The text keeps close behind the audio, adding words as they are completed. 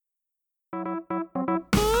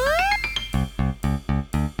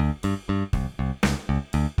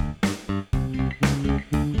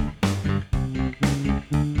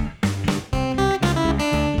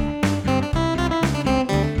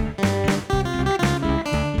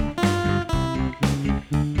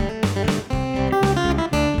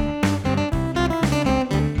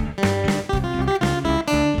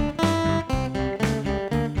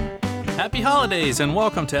holidays, and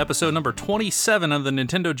welcome to episode number 27 of the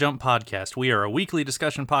Nintendo Jump Podcast. We are a weekly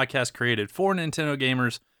discussion podcast created for Nintendo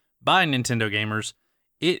gamers by Nintendo gamers.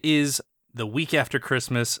 It is the week after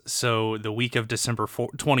Christmas, so the week of December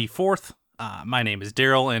 24th. My name is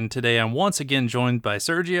Daryl, and today I'm once again joined by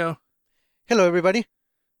Sergio. Hello, everybody.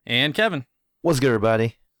 And Kevin. What's good,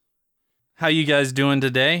 everybody? How you guys doing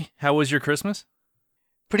today? How was your Christmas?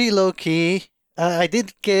 Pretty low-key. I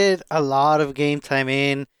did get a lot of game time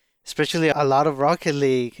in, especially a lot of Rocket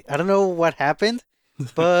League. I don't know what happened,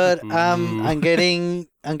 but I'm getting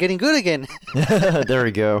good again. There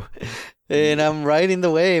we go. And I'm right in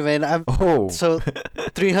the wave, and so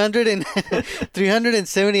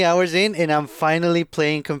 370 hours in, and I'm finally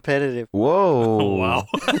playing competitive. Whoa! Oh, wow.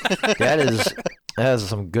 that is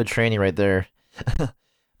some good training right there.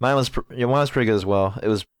 Mine was pretty good as well. It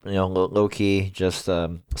was low key, just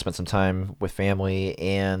spent some time with family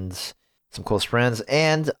and some close friends,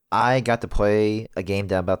 and I got to play a game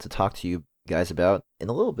that I'm about to talk to you guys about in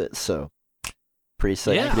a little bit. So pretty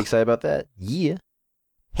excited about that. Yeah.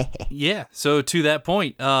 Yeah, so to that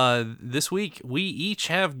point, this week we each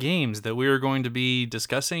have games that we are going to be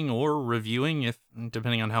discussing or reviewing,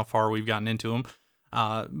 depending on how far we've gotten into them.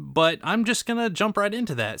 But I'm just gonna jump right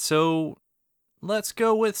into that. So let's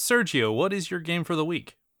go with Sergio. What is your game for the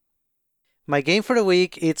week? My game for the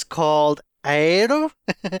week, it's called Aero.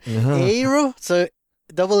 Aero. So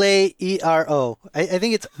AAERO. I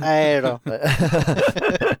think it's Aero.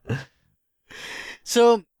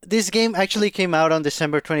 So this game actually came out on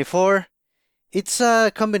December 24. It's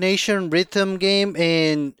a combination rhythm game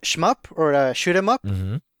and shmup, or a shoot 'em up.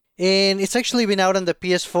 Mm-hmm. And it's actually been out on the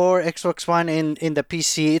PS4, Xbox One, and in the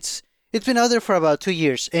PC. It's been out there for about 2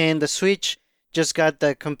 years, and the Switch just got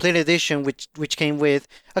the complete edition, which came with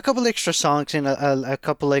a couple extra songs and a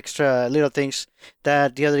couple extra little things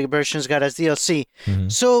that the other versions got as DLC. Mm-hmm.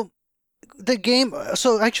 So the game,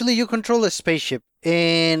 actually you control a spaceship,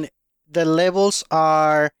 and the levels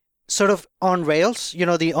are sort of on rails,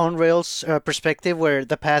 the on rails perspective where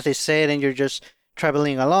the path is set and you're just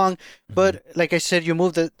traveling along. Mm-hmm. But like I said, you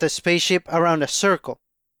move the spaceship around a circle.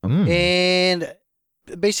 And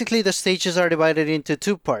basically the stages are divided into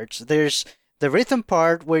two parts. There's the rhythm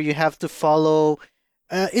part where you have to follow,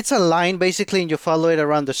 it's a line basically, and you follow it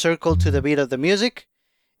around the circle to the beat of the music.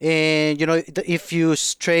 And, if you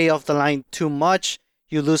stray off the line too much,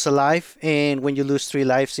 you lose a life. And when you lose 3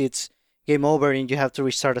 lives, it's game over and you have to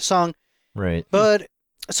restart a song. Right. But,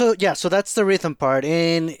 so that's the rhythm part.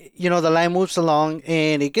 And, the line moves along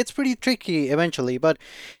and it gets pretty tricky eventually. But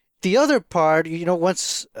the other part,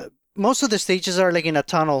 once, most of the stages are like in a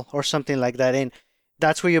tunnel or something like that. And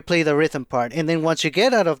that's where you play the rhythm part. And then once you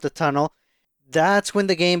get out of the tunnel, that's when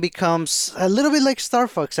the game becomes a little bit like Star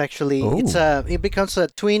Fox, actually. Ooh. It becomes a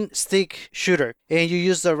twin stick shooter. And you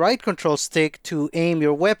use the right control stick to aim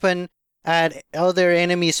your weapon at other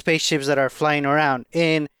enemy spaceships that are flying around.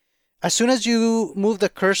 And as soon as you move the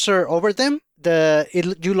cursor over them,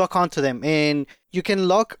 you lock onto them. And you can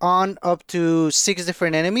lock on up to 6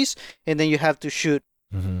 different enemies, and then you have to shoot.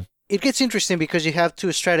 Mm-hmm. It gets interesting because you have to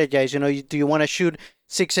strategize. Do you want to shoot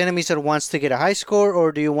 6 enemies at once to get a high score,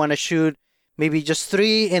 or do you want to shoot maybe just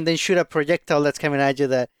 3 and then shoot a projectile that's coming at you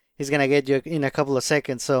that is going to get you in a couple of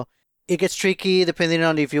seconds? So it gets tricky depending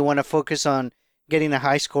on if you want to focus on getting a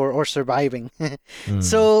high score or surviving.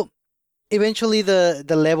 So eventually the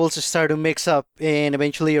levels start to mix up, and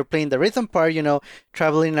eventually you're playing the rhythm part,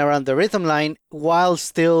 traveling around the rhythm line while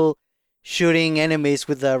still shooting enemies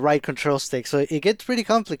with the right control stick. So it gets pretty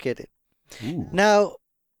complicated. Ooh. Now,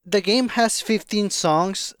 the game has 15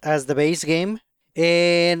 songs as the base game,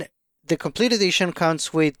 and the complete edition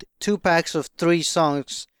comes with 2 packs of 3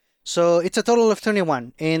 songs. So it's a total of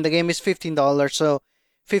 21, and the game is $15. So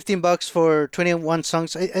 $15 for 21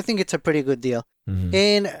 songs, I think it's a pretty good deal. Mm-hmm.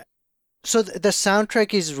 And so the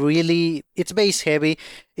soundtrack is it's bass heavy.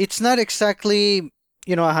 It's not exactly,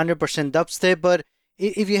 100% dubstep, but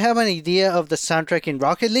if you have an idea of the soundtrack in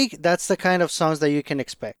Rocket League, that's the kind of songs that you can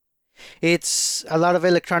expect. It's a lot of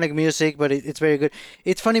electronic music, but it's very good.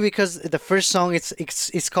 It's funny because the first song,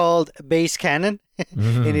 it's called Bass Cannon,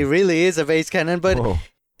 Mm-hmm. and it really is a bass cannon, but Whoa.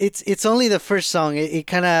 it's only the first song. It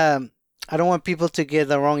kind of, I don't want people to get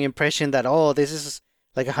the wrong impression that, this is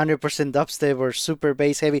like 100% dubstep or super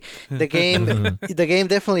bass heavy. The game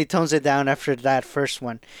definitely tones it down after that first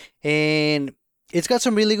one. And it's got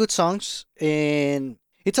some really good songs, and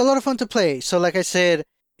it's a lot of fun to play. So like I said,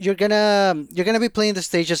 you're gonna be playing the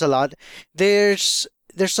stages a lot. There's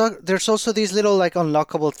also these little like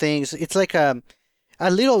unlockable things. It's like a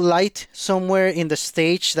little light somewhere in the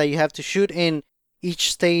stage that you have to shoot, and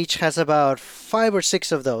each stage has about 5 or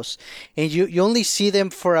 6 of those, and you only see them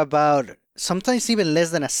for about sometimes even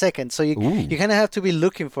less than a second. So you Ooh. kind of have to be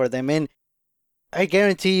looking for them. And I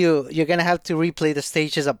guarantee you're going to have to replay the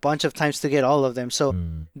stages a bunch of times to get all of them. So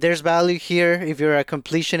there's value here if you're a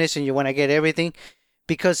completionist and you want to get everything,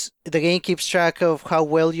 because the game keeps track of how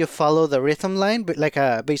well you follow the rhythm line, but like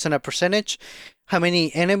based on a percentage, how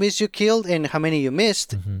many enemies you killed and how many you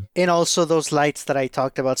missed, and also those lights that I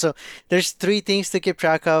talked about. So there's 3 things to keep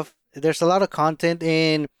track of. There's a lot of content,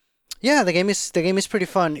 and yeah, the game is pretty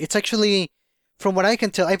fun. It's actually, from what I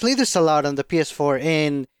can tell, I played this a lot on the PS4,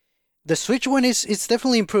 and the Switch one it's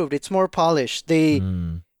definitely improved. It's more polished. The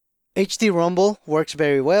HD Rumble works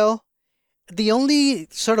very well. The only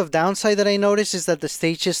sort of downside that I noticed is that the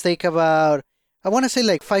stages take about, I want to say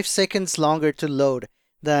like 5 seconds longer to load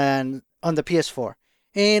than on the PS4.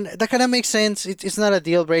 And that kind of makes sense. It's not a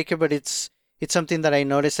deal breaker, but it's something that I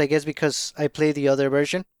noticed, I guess, because I played the other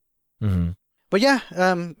version. But yeah,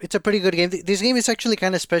 it's a pretty good game. This game is actually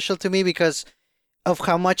kind of special to me because of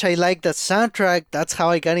how much I like the soundtrack. That's how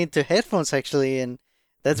I got into headphones, actually. And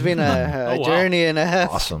that's been a journey and a half.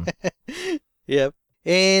 Awesome. Yep.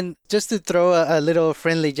 And just to throw a little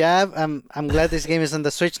friendly jab, I'm glad this game is on the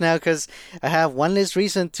Switch now because I have one less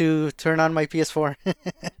reason to turn on my PS4.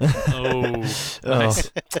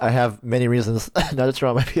 Nice. I have many reasons not to turn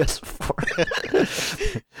on my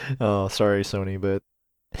PS4. Oh, sorry, Sony, but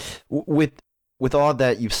with all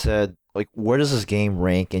that you've said, like, where does this game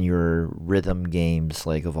rank in your rhythm games,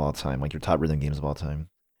 like, of all time, like your top rhythm games of all time?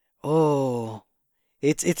 Oh,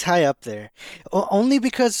 it's high up there. Only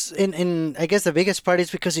because in I guess the biggest part is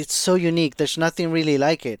because it's so unique. There's nothing really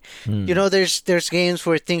like it. You know, there's games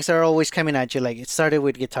where things are always coming at you. Like it started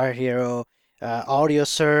with Guitar Hero, Audio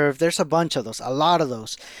Serve. There's a bunch of those, a lot of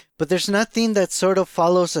those. But there's nothing that sort of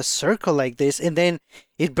follows a circle like this, and then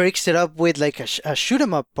it breaks it up with like a shoot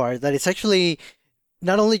 'em up part that it's actually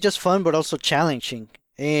not only just fun but also challenging.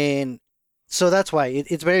 And so that's why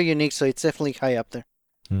it's very unique. So it's definitely high up there.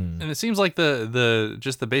 And it seems like the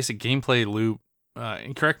just the basic gameplay loop,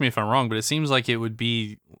 and correct me if I'm wrong, but it seems like it would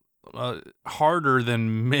be harder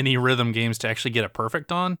than many rhythm games to actually get a perfect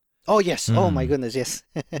on. Oh, yes. Oh, my goodness, yes.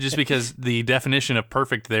 Just because the definition of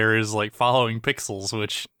perfect there is like following pixels,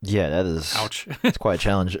 which... Yeah, that is... Ouch. It's quite a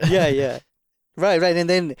challenge. Yeah. Right. And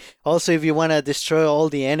then also if you want to destroy all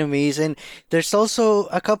the enemies, and there's also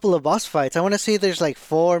a couple of boss fights. I want to say there's like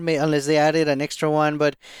 4, unless they added an extra one,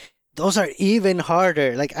 but... Those are even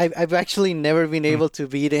harder. Like I've actually never been able to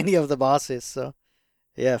beat any of the bosses. So,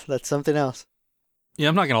 yeah, that's something else. Yeah,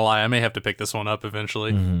 I'm not gonna lie. I may have to pick this one up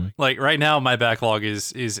eventually. Like right now, my backlog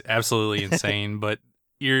is absolutely insane. But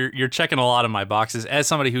you're checking a lot of my boxes. As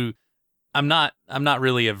somebody who I'm not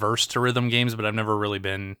really averse to rhythm games, but I've never really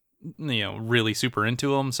been really super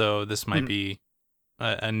into them. So this might be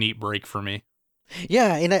a neat break for me.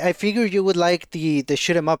 Yeah, and I figured you would like the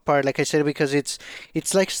shoot 'em up part, like I said, because it's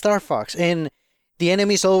like Star Fox, and the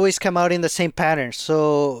enemies always come out in the same pattern.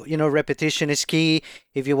 So repetition is key.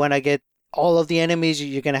 If you want to get all of the enemies,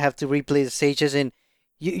 you're gonna have to replay the stages, and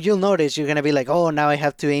you'll notice you're gonna be like, oh, now I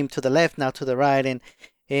have to aim to the left, now to the right, and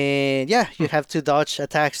yeah, you have to dodge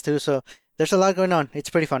attacks too. So there's a lot going on. It's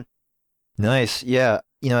pretty fun. Nice, yeah.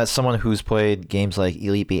 As someone who's played games like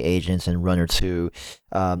Elite Beat Agents and Runner 2,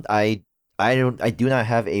 I do not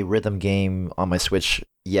have a rhythm game on my Switch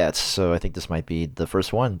yet, so I think this might be the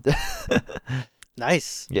first one.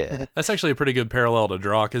 Nice. Yeah. That's actually a pretty good parallel to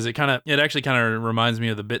draw, because it actually kind of reminds me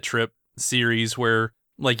of the Bit Trip series, where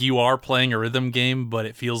like you are playing a rhythm game, but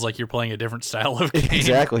it feels like you're playing a different style of game.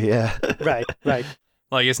 Exactly, yeah. Right.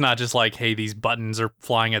 Like it's not just like, hey, these buttons are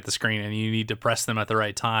flying at the screen and you need to press them at the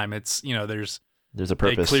right time. It's there's a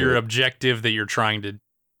purpose, a clear objective that you're trying to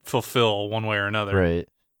fulfill one way or another. Right.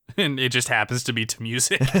 And it just happens to be to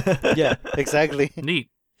music. Yeah, exactly. Neat.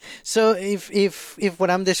 So if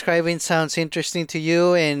what I'm describing sounds interesting to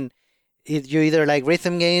you, and you either like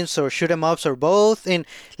rhythm games or shoot 'em ups or both, and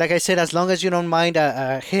like I said, as long as you don't mind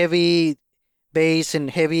a heavy bass and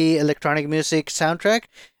heavy electronic music soundtrack,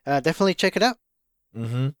 definitely check it out.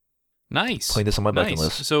 Nice. Playing this on my bucket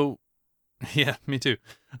list. So, yeah, me too.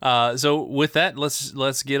 So with that,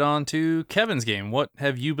 let's get on to Kevin's game. What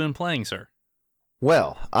have you been playing, sir?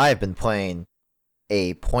 Well, I've been playing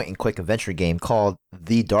a point-and-click adventure game called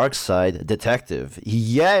The Dark Side Detective.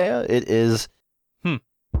 Yeah, it is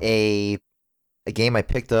a game I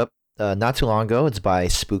picked up not too long ago. It's by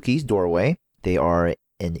Spooky's Doorway. They are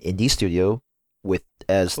an indie studio with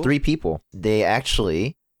Cool. 3 people. They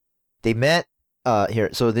met here.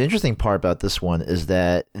 So the interesting part about this one is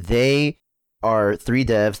that they are 3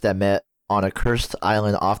 devs that met on a cursed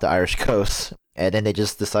island off the Irish coast. And then they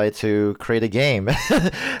just decided to create a game.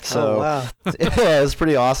 So, oh, wow. yeah, it's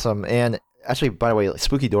pretty awesome. And Actually, by the way,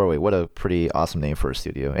 Spooky Doorway, what a pretty awesome name for a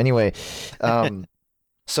studio. Anyway,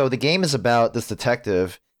 so the game is about this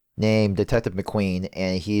detective named Detective McQueen,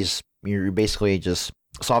 and you're basically just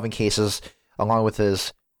solving cases along with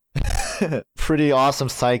his pretty awesome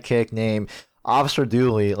sidekick named Officer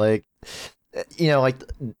Dooley. Like, like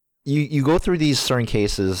you go through these certain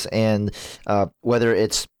cases, and whether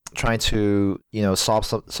it's trying to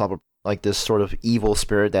solve like this sort of evil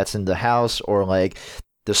spirit that's in the house, or like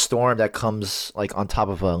the storm that comes like on top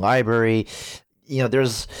of a library,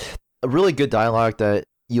 there's a really good dialogue that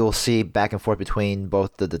you'll see back and forth between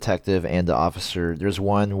both the detective and the officer. There's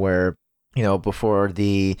one where before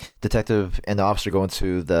the detective and the officer go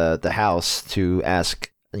into the house to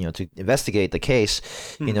ask, to investigate the case,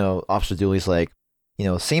 Officer Dooley's like,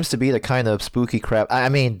 seems to be the kind of spooky crap. I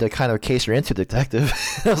mean, the kind of case you're into, detective.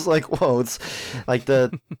 I was like, whoa, it's like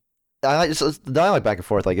the dialogue back and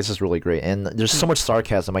forth. Like, it's just really great, and there's so much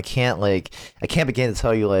sarcasm. I can't begin to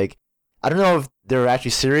tell you. Like, I don't know if they're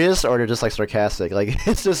actually serious or they're just like sarcastic. Like,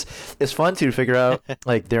 it's fun to figure out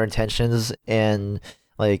like their intentions and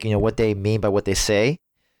like what they mean by what they say.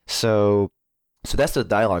 So that's the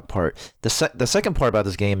dialogue part. The second part about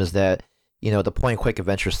this game is that the point and click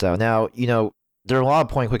adventure style. Now there are a lot of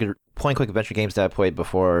point and click adventure games that I played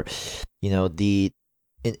before. In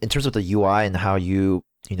terms of the UI and how you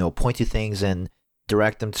point to things and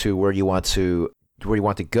direct them to where you want to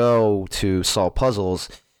go to solve puzzles.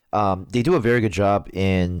 They do a very good job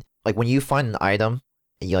in, like, when you find an item,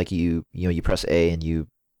 and you press A and you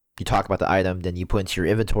talk about the item, then you put into your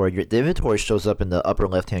inventory. The inventory shows up in the upper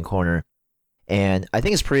left-hand corner, and I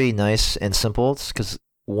think it's pretty nice and simple. Because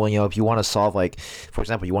when if you want to solve, like, for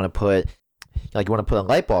example, you want to put a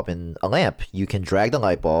light bulb in a lamp, you can drag the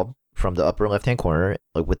light bulb from the upper left-hand corner.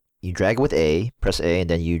 You drag it with A, press A, and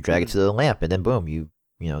then you drag it to the lamp, and then boom,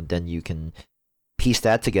 then you can piece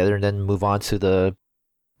that together and then move on to the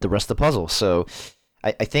rest of the puzzle. So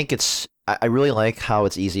I think I really like how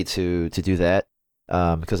it's easy to do that,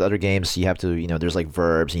 because other games you have to, there's like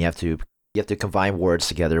verbs, and you have to combine words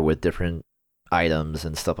together with different items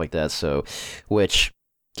and stuff like that. So, which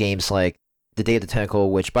games like The Day of the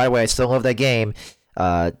Tentacle, which, by the way, I still love that game,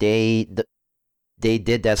 they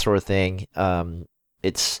did that sort of thing.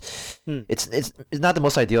 It's not the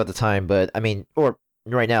most ideal at the time, but I mean, or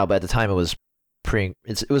right now, but at the time it was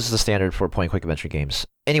it was the standard for point and click adventure games.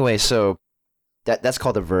 Anyway, so that's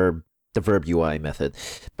called the verb UI method.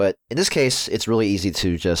 But in this case, it's really easy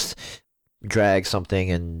to just drag something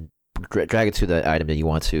and drag it to the item that you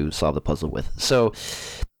want to solve the puzzle with. So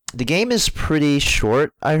the game is pretty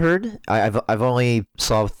short, I heard. I've only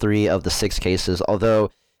solved 3 of the 6 cases, although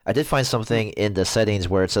I did find something in the settings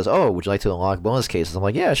where it says, "Oh, would you like to unlock bonus cases?" I'm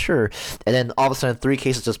like, "Yeah, sure." And then all of a sudden, 3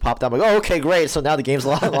 cases just popped up. I'm like, "Oh, okay, great." So now the game's a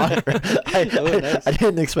lot longer. Nice. I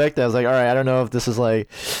didn't expect that. I was like, "All right, I don't know if this is like,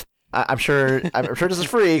 I'm sure this is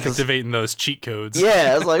free." Activating those cheat codes. Yeah,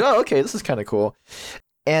 I was like, "Oh, okay, this is kind of cool."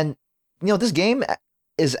 And this game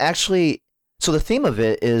is actually, so the theme of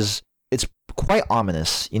it is, it's quite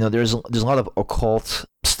ominous. There's a lot of occult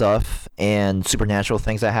stuff and supernatural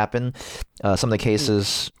things that happen. Some of the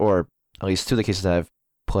cases, or at least 2 of the cases that I've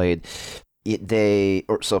played,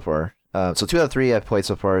 so far. So 2 out of 3 I've played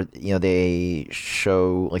so far. They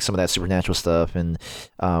show like some of that supernatural stuff, and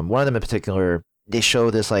one of them in particular, they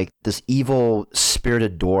show this evil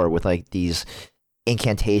spirited door with like these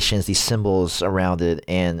incantations, these symbols around it,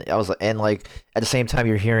 and at the same time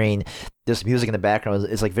you're hearing this music in the background.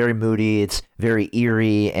 It's like very moody, it's very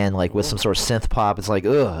eerie, and like with some sort of synth pop. It's like,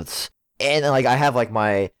 ugh. And like I have like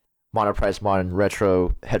my Monoprice Modern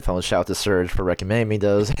Retro headphones. Shout out to Serge for recommending me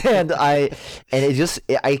those. And I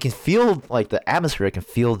can feel like the atmosphere. I can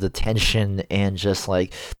feel the tension and just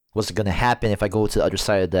like what's going to happen if I go to the other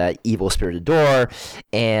side of that evil spirited door.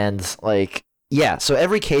 And like, yeah, so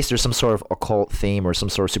every case there's some sort of occult theme or some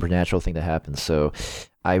sort of supernatural thing that happens. So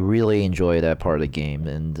I really enjoy that part of the game,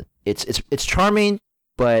 and it's charming,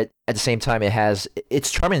 but at the same time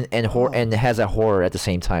it's charming and horror, and it has that horror at the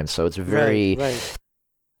same time. So it's very right.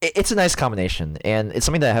 It's a nice combination, and it's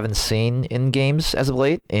something that I haven't seen in games as of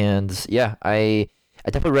late. And yeah, I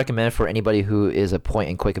definitely recommend it for anybody who is a point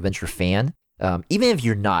and click adventure fan. Even if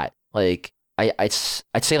you're not, like I'd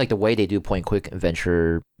say like the way they do point and click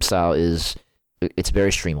adventure style is, it's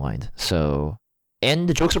very streamlined. So, and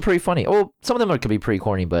the jokes are pretty funny. Oh, some of them could be pretty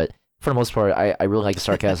corny, but for the most part, I really like the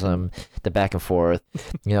sarcasm, the back and forth.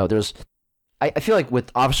 I feel like with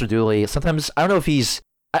Officer Dooley, sometimes I don't know if he's,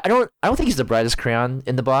 I don't think he's the brightest crayon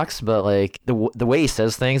in the box, but like the way he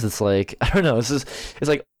says things, it's like, I don't know. It's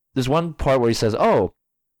like there's one part where he says, "Oh,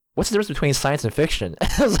 what's the difference between science and fiction?"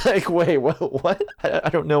 I was like, wait, what? I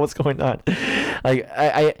don't know what's going on. Like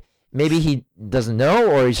maybe he doesn't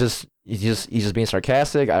know, or he's just being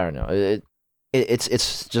sarcastic. I don't know.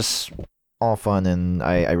 It's just all fun, and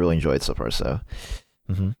I really enjoy it so far. So,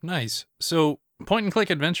 Nice. So point and click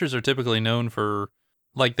adventures are typically known for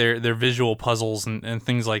like their visual puzzles and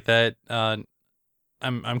things like that. I'm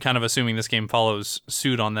kind of assuming this game follows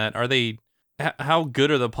suit on that. Are they? How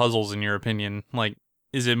good are the puzzles in your opinion? Like,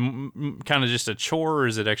 is it kind of just a chore, or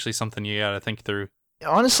is it actually something you got to think through?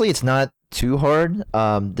 honestly, it's not too hard.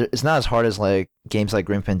 It's not as hard as like games like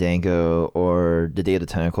Grim Fandango or The Day of the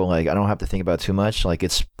Tentacle. Like, I don't have to think about it too much. Like,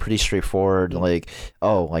 it's pretty straightforward. Like,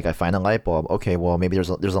 oh, like I find a light bulb. Okay, well maybe there's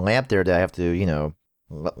a lamp there that I have to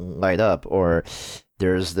light up, or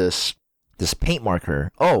there's this paint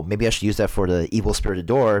marker. Oh, maybe I should use that for the evil spirited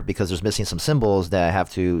door because there's missing some symbols that I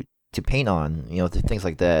have to paint on. Things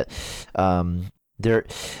like that.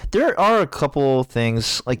 There are a couple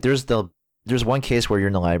things like there's one case where you're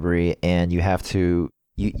in the library and you have to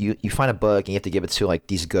you find a book and you have to give it to like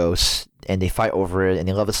these ghosts, and they fight over it and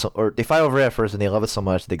they love it or they fight over it at first and they love it so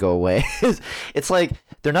much they go away. It's like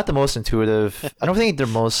they're not the most intuitive. I don't think they're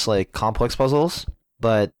most like complex puzzles,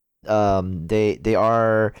 but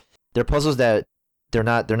they're puzzles that they're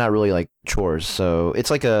not really like chores. So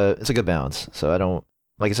it's a good balance. So I don't,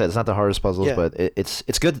 like I said, it's not the hardest puzzles, Yeah. but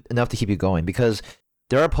it's good enough to keep you going, because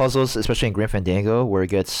there are puzzles, especially in Grim Fandango, where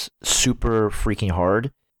it gets super freaking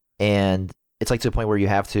hard, and it's like to the point where you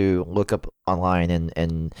have to look up online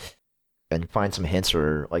and find some hints,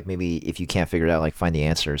 or like maybe if you can't figure it out, like find the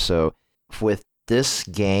answer. So with this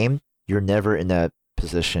game, you're never in that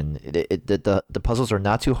position. The puzzles are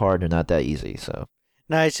not too hard, they're not that easy. So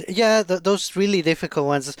Nice. Yeah, those really difficult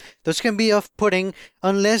ones, those can be off-putting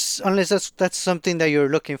unless that's something that you're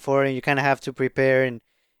looking for, and you kind of have to prepare and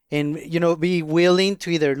be willing to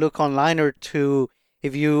either look online or to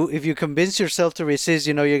if you convince yourself to resist,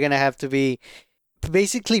 you're gonna have to be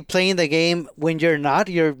basically playing the game when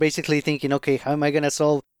you're basically thinking, okay, how am I gonna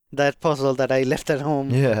solve that puzzle that I left at home?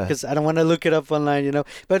 yeah. Because I don't want to look it up online.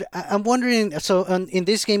 But I'm wondering, so in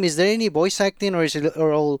this game, is there any voice acting, or is it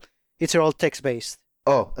all text based?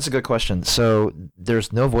 Oh, that's a good question. So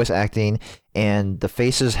there's no voice acting, and the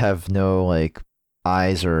faces have no like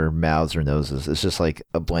eyes or mouths or noses. It's just like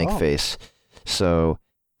a blank Oh. face. So,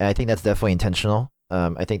 and I think that's definitely intentional.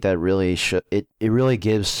 I think that really it really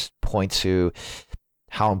gives point to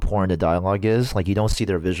how important the dialogue is. Like, you don't see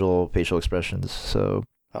their visual facial expressions. So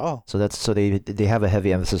Oh. they have a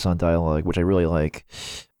heavy emphasis on dialogue, which I really like.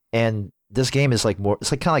 And this game is like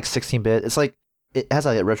it's like kind of like 16-bit. It's like it has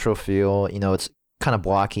like a retro feel. It's kind of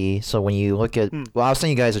blocky. So when you look at, well, I'll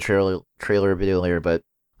send you guys a trailer video later, but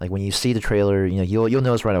like when you see the trailer, you'll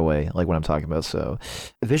notice right away like what I'm talking about. So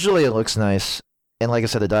visually it looks nice, and like I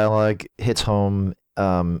said, the dialogue hits home.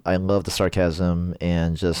 I love the sarcasm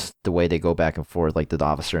and just the way they go back and forth, like the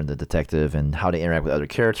officer and the detective, and how they interact with other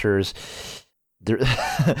characters. There,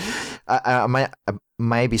 I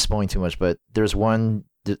might be spoiling too much, but there's one,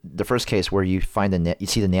 the first case where you find you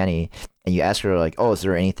see the nanny and you ask her like, oh, is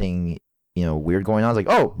there anything weird going on? It's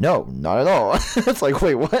like, oh, no, not at all. It's like,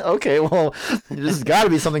 wait, what? Okay, well, there's got to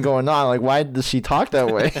be something going on. Like, why does she talk that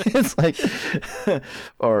way? It's like,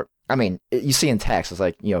 or, I mean, you see in text, it's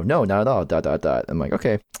like, no, not at all, ... I'm like,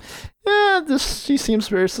 okay, yeah, she seems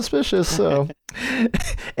very suspicious, so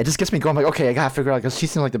it just gets me going. I'm like, okay, I gotta figure out, because she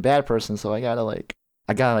seems like the bad person, so I gotta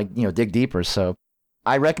dig deeper. So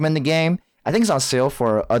I recommend the game. I think it's on sale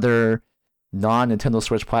for other non-Nintendo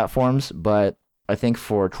Switch platforms, but I think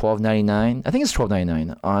for $12.99, I think it's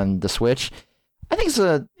 $12.99 on the Switch. I think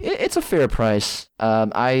it's a fair price.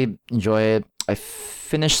 I enjoy it. I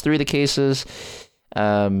finished 3 of the cases.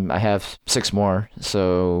 I have 6 more.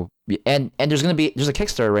 So and there's a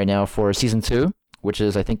Kickstarter right now for Season 2, which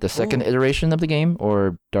is I think the second iteration of the game,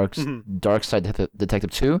 or Dark Side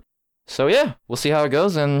Detective 2. So yeah, we'll see how it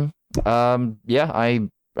goes, and I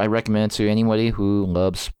recommend it to anybody who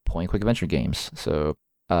loves point-and-click adventure games. So.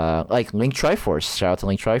 Like Link Triforce. Shout out to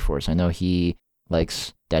Link Triforce. I know he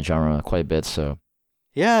likes that genre quite a bit. So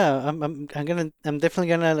Yeah, I'm definitely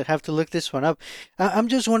gonna have to look this one up. I'm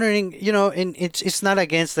just wondering, and it's not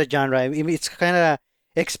against the genre. I mean, it's kind of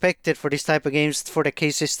expected for this type of games for the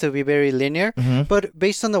cases to be very linear. Mm-hmm. But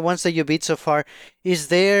based on the ones that you beat so far, is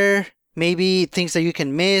there maybe things that you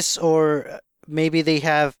can miss, or maybe they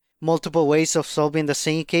have multiple ways of solving the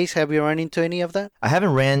same case? Have you run into any of that? I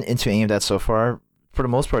haven't ran into any of that so far. For the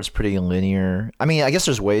most part, it's pretty linear. I mean, I guess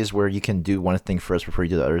there's ways where you can do one thing first before you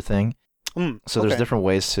do the other thing. So there's different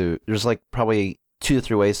ways there's like probably 2 to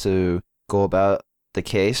 3 ways to go about the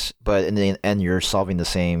case, but in the end, you're solving the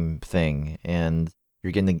same thing, and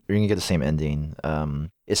you're gonna get the same ending.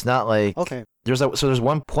 It's not like there's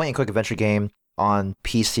one point and click adventure game on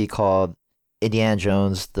PC called Indiana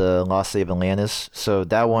Jones: The Lost City of Atlantis. So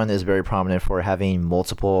that one is very prominent for having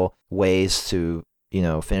multiple ways to,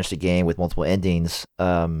 finish the game with multiple endings.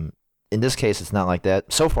 In this case, it's not like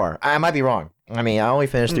that. So far, I might be wrong. I mean, I only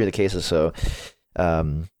finished 3 of the cases, so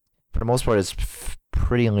for the most part, it's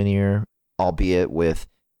pretty linear, albeit with,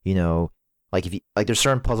 like if you like, there's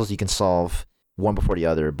certain puzzles you can solve one before the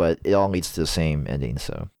other, but it all leads to the same ending.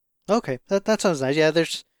 So Okay, that sounds nice. Yeah,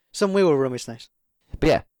 there's some wiggle room. It's nice. but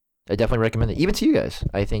yeah, I definitely recommend it, even to you guys.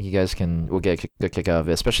 I think you guys will get a good kick out of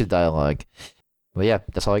it, especially the dialogue. But yeah,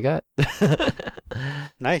 that's all I got.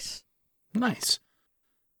 Nice. Nice.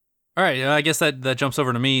 All right, I guess that jumps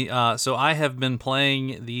over to me. So I have been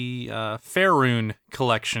playing the Faerun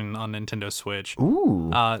collection on Nintendo Switch.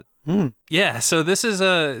 Ooh. Yeah, so this is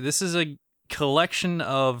a collection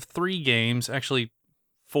of 3 games, actually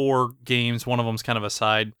 4 games. One of them's kind of a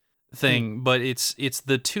side thing, but it's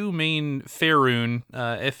the 2 main Faerun,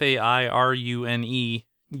 Fairune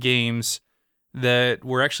games that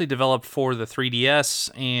were actually developed for the 3DS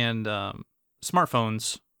and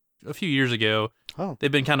smartphones a few years ago. Oh.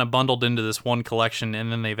 They've been kind of bundled into this one collection,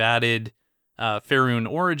 and then they've added Faerun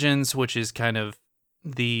Origins, which is kind of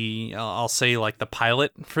the, I'll say, like the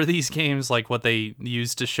pilot for these games, like what they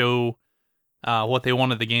used to show what they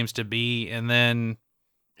wanted the games to be, and then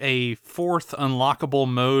a 4th unlockable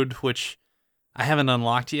mode, which I haven't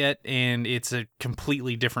unlocked yet, and it's a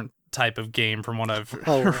completely different type of game from what I've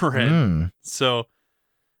read. So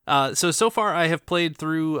far I have played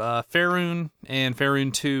through Faerun and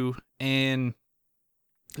Faerun 2, and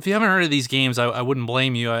if you haven't heard of these games, I wouldn't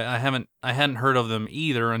blame you. I hadn't heard of them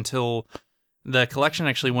either until the collection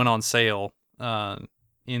actually went on sale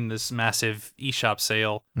in this massive eShop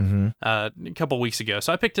sale a couple weeks ago.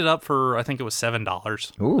 So I picked it up for, I think it was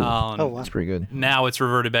 $7. Ooh, wow. That's pretty good. Now it's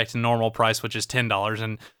reverted back to normal price, which is $10.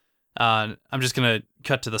 And I'm just going to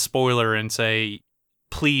cut to the spoiler and say,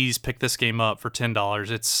 please pick this game up for $10.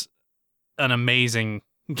 It's an amazing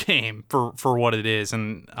game for what it is,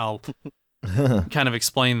 and I'll kind of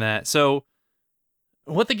explain that. So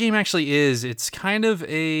what the game actually is, it's kind of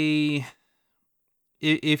if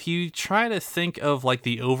you try to think of like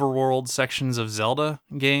the overworld sections of Zelda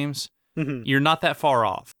games, you're not that far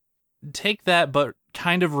off. Take that, but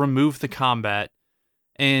kind of remove the combat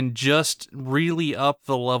and just really up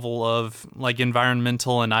the level of like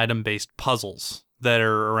environmental and item-based puzzles that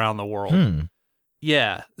are around the world.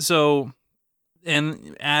 Yeah, so,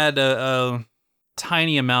 and add a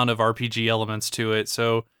tiny amount of RPG elements to it.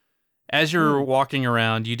 So as you're walking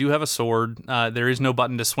around, you do have a sword. There is no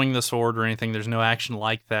button to swing the sword or anything. There's no action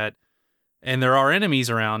like that. And there are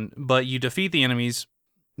enemies around, but you defeat the enemies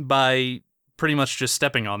by pretty much just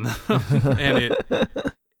stepping on them. And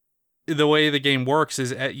the way the game works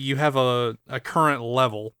is you have a current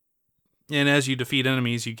level, and as you defeat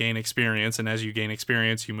enemies, you gain experience, and as you gain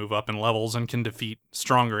experience, you move up in levels and can defeat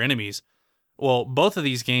stronger enemies. Well, both of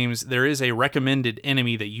these games, there is a recommended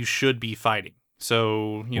enemy that you should be fighting.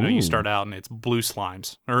 So, you start out and it's blue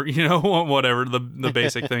slimes, or, whatever, the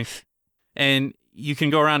basic thing. And you can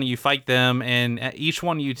go around and you fight them, and each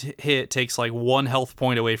one you hit takes like 1 health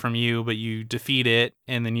point away from you, but you defeat it,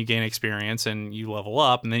 and then you gain experience, and you level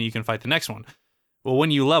up, and then you can fight the next one. Well,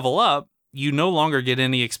 when you level up, you no longer get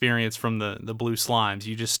any experience from the blue slimes.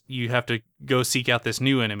 You have to go seek out this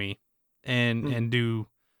new enemy and do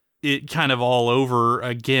it kind of all over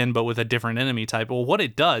again, but with a different enemy type. Well, what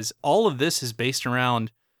it does, all of this is based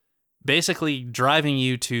around basically driving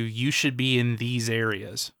you to, you should be in these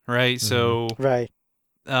areas, right? So Right.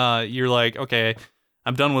 You're like, okay,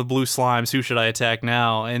 I'm done with blue slimes. Who should I attack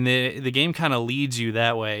now? And the game kind of leads you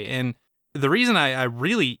that way. And the reason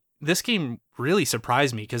this game really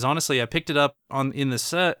surprised me, because honestly, I picked it up in the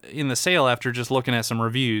sale after just looking at some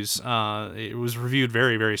reviews. It was reviewed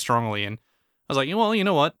very, very strongly, and I was like, well, you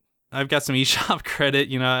know what? I've got some eShop credit.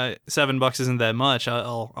 $7 isn't that much.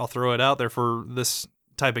 I'll throw it out there for this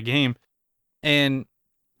type of game. And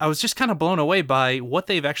I was just kind of blown away by what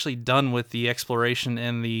they've actually done with the exploration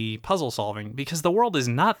and the puzzle solving, because the world is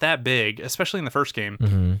not that big, especially in the first game.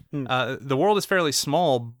 The world is fairly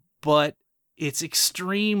small, but it's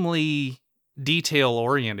extremely detail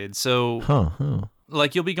oriented. So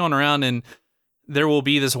like, you'll be going around and there will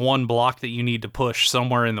be this one block that you need to push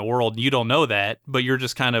somewhere in the world. You don't know that, but you're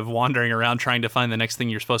just kind of wandering around trying to find the next thing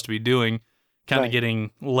you're supposed to be doing, kind of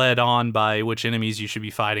getting led on by which enemies you should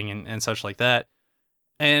be fighting and such like that.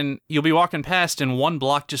 And you'll be walking past and one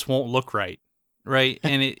block just won't look right.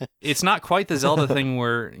 And it's not quite the Zelda thing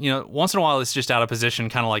where, once in a while it's just out of position,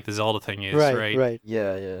 kind of like the Zelda thing is, right?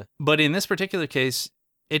 Yeah. But in this particular case,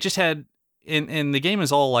 it just had, and the game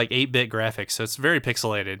is all like 8-bit graphics, so it's very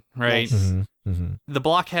pixelated, right? Nice. Mm-hmm. The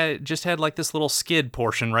block had like this little skid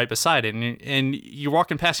portion right beside it, and you're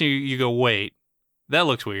walking past and you go, wait, that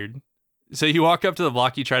looks weird. So you walk up to the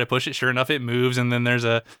block, you try to push it, sure enough it moves, and then there's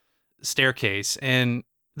a staircase, and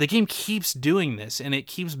the game keeps doing this, and it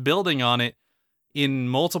keeps building on it in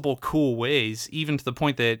multiple cool ways, even to the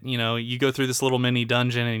point that, you know, you go through this little mini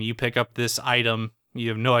dungeon and you pick up this item, you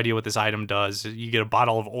have no idea what this item does, you get a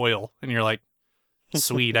bottle of oil, and you're like,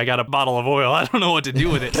 sweet, I got a bottle of oil, I don't know what to do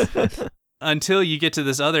with it. Until you get to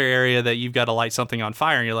this other area that you've got to light something on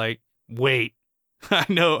fire, and you're like, wait, I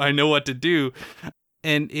know what to do.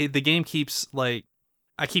 And the game keeps, like,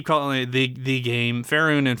 I keep calling it the game.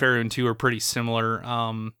 Faerun and Faerun 2 are pretty similar.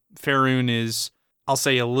 Faerun is, I'll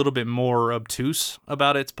say, a little bit more obtuse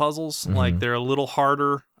about its puzzles. Mm-hmm. Like, they're a little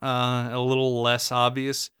harder, a little less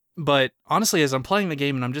obvious. But honestly, as I'm playing the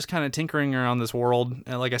game and I'm just kind of tinkering around this world,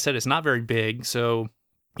 and like I said, it's not very big, so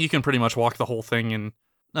you can pretty much walk the whole thing in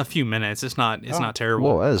a few minutes. It's not terrible.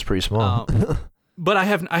 Whoa, that is pretty small. But I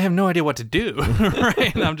have no idea what to do,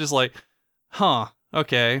 right? And I'm just like, huh,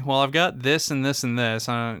 okay, well, I've got this and this and this.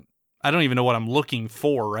 I don't even know what I'm looking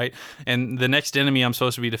for, right? And the next enemy I'm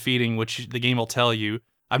supposed to be defeating, which the game will tell you,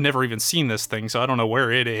 I've never even seen this thing, so I don't know where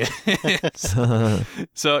it is.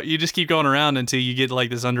 So you just keep going around until you get like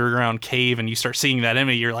this underground cave and you start seeing that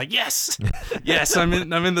enemy. You're like, yes, I'm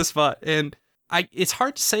in the spot. And it's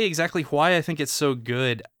hard to say exactly why I think it's so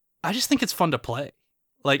good. I just think it's fun to play.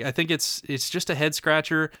 Like, I think it's just a head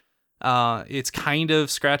scratcher. It's kind of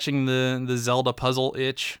scratching the Zelda puzzle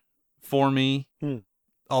itch for me,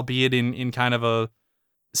 albeit in kind of a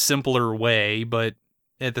simpler way, but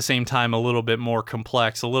at the same time a little bit more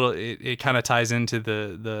complex. It kind of ties into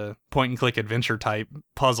the point and click adventure type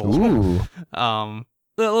puzzles. Ooh. A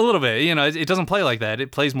little bit, you know, it doesn't play like that.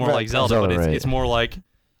 It plays more like Zelda, but it's more like,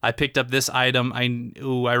 I picked up this item.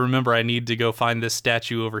 I remember I need to go find this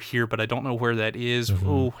statue over here, but I don't know where that is. Mm-hmm.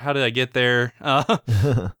 Ooh, how did I get there?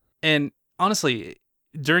 And honestly,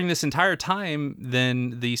 during this entire time,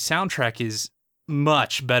 then the soundtrack is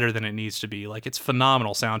much better than it needs to be. Like, it's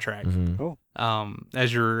phenomenal soundtrack. Mm-hmm. Cool.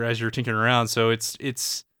 As you're tinkering around, so it's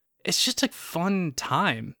just a fun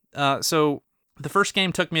time. So the first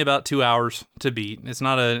game took me about 2 hours to beat. It's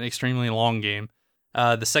not an extremely long game.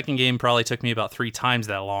 The second game probably took me about 3 times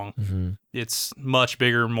that long. Mm-hmm. It's much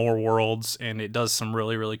bigger, more worlds, and it does some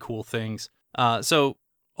really, really cool things. So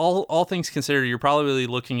all things considered, you're probably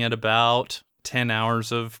looking at about 10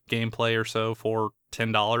 hours of gameplay or so for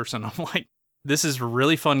 $10. And I'm like, this is a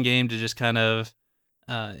really fun game to just kind of,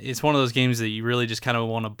 it's one of those games that you really just kind of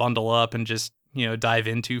want to bundle up and just, you know, dive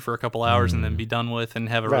into for a couple hours and then be done with and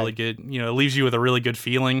have a really good, you know, it leaves you with a really good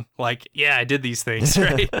feeling. Like, yeah, I did these things,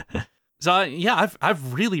 right? So yeah,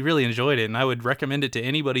 I've really, really enjoyed it, and I would recommend it to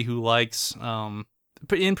anybody who likes,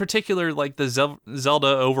 in particular, like the Zelda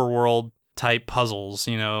overworld type puzzles.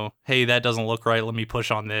 You know, hey, that doesn't look right. Let me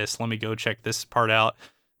push on this. Let me go check this part out.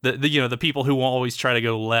 The people who will always try to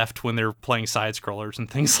go left when they're playing side scrollers and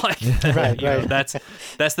things like that. Right.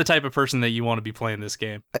 That's the type of person that you want to be playing this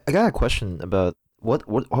game. I got a question about what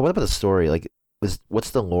about the story? Like,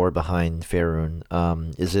 what's the lore behind Faerun?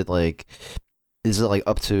 Is it like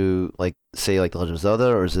up to, like, say, like The Legend of Zelda,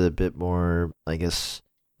 or is it a bit more, I guess,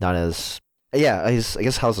 not as... Yeah, I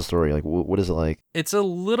guess how's the story? Like, what is it like? It's a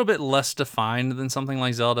little bit less defined than something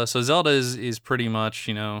like Zelda. So Zelda is pretty much,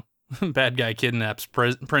 you know, bad guy kidnaps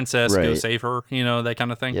princess, go save her, you know, that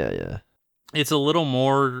kind of thing. Yeah. It's a little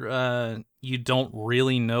more, you don't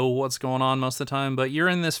really know what's going on most of the time, but you're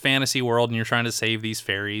in this fantasy world and you're trying to save these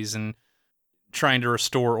fairies and trying to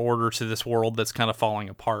restore order to this world that's kind of falling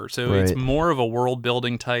apart. So it's more of a world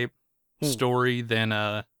building type story than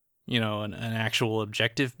an actual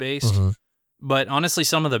objective based. Mm-hmm. But honestly,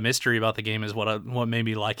 some of the mystery about the game is what made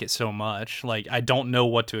me like it so much. Like, I don't know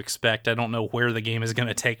what to expect. I don't know where the game is going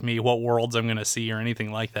to take me, what worlds I'm going to see, or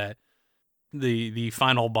anything like that. The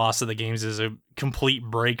final boss of the games is a complete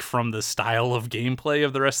break from the style of gameplay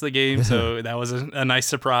of the rest of the game. So that was a nice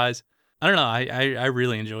surprise. I don't know. I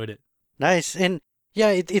really enjoyed it. Nice. And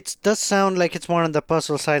yeah, it does sound like it's more on the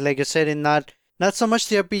puzzle side, like you said, and not so much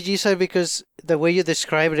the RPG side, because the way you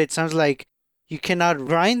describe it, it sounds like you cannot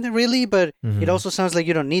grind really, but it also sounds like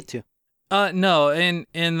you don't need to. No, and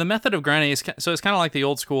the method of grinding is, so it's kind of like the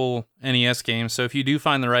old school NES game. So if you do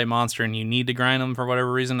find the right monster and you need to grind them for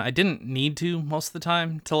whatever reason, I didn't need to most of the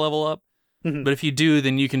time to level up. Mm-hmm. But if you do,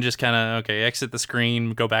 then you can just kind of, exit the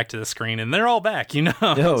screen, go back to the screen, and they're all back, you know?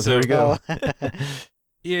 Oh, so there you go.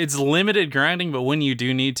 It's limited grinding, but when you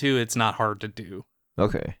do need to, it's not hard to do.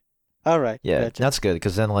 Okay. All right. Yeah, gotcha. that's good,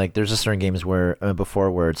 because then, like, there's just certain games where, before,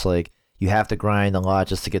 where it's like, you have to grind a lot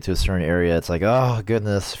just to get to a certain area. It's like, oh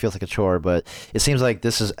goodness, it feels like a chore. But it seems like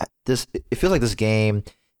this. It feels like this game,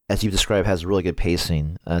 as you described, has really good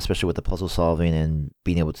pacing, especially with the puzzle solving and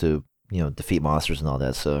being able to defeat monsters and all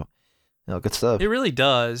that. So, good stuff. It really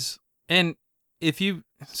does. And if you're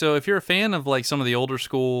a fan of like some of the older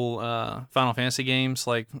school Final Fantasy games,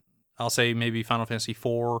 like I'll say maybe Final Fantasy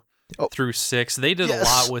 4 through 6, they did a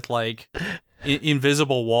lot with like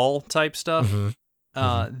invisible wall type stuff.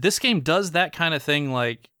 This game does that kind of thing.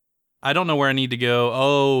 Like, I don't know where I need to go.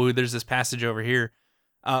 Oh, there's this passage over here.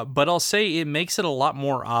 But I'll say it makes it a lot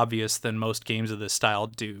more obvious than most games of this style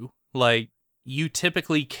do. Like, you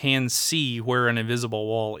typically can see where an invisible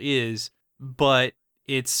wall is, but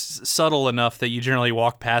it's subtle enough that you generally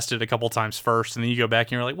walk past it a couple times first, and then you go back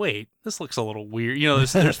and you're like, wait, this looks a little weird.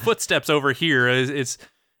 There's footsteps over here.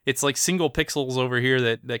 It's like single pixels over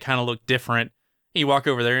here that kind of look different. You walk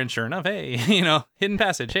over there and sure enough, hey, hidden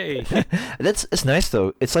passage, hey. It's nice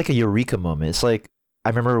though. It's like a eureka moment. It's like, I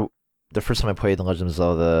remember the first time I played The Legend of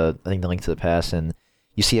Zelda, I think The Link to the Past, and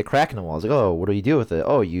you see a crack in the wall. It's like, oh, what do you do with it?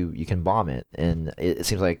 Oh, you can bomb it. And it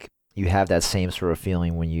seems like you have that same sort of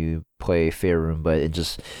feeling when you play Faerun, but in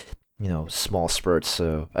just, small spurts.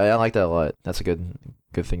 So I like that a lot. That's a good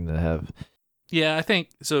thing to have. Yeah, I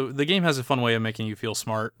think so. The game has a fun way of making you feel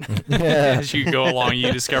smart. As you go along,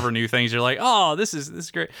 you discover new things. You're like, oh, this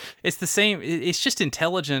is great. It's the same. It's just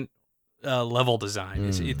intelligent level design.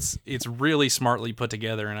 It's really smartly put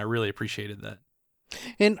together, and I really appreciated that.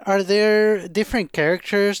 And are there different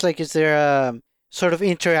characters? Like, is there sort of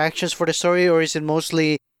interactions for the story, or is it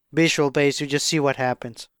mostly visual based? You just see what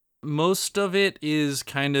happens. Most of it is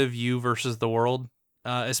kind of you versus the world.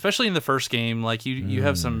 Especially in the first game, like you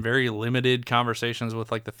have some very limited conversations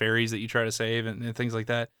with like the fairies that you try to save and things like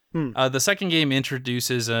that. The second game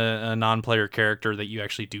introduces a non-player character that you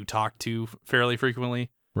actually do talk to fairly frequently.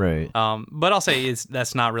 Right. But I'll say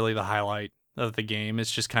that's not really the highlight of the game.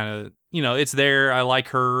 It's just kind of, it's there. I like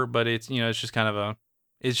her, but it's just kind of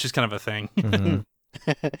a thing.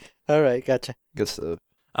 All right, gotcha. Good stuff.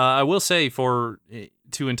 I will say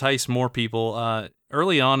to entice more people,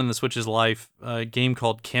 early on in the Switch's life, a game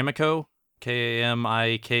called Kamiko,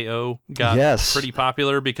 Kamiko, got pretty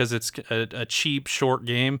popular because it's a cheap, short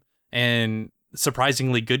game and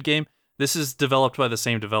surprisingly good game. This is developed by the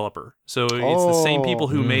same developer. So it's the same people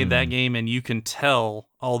who made that game, and you can tell,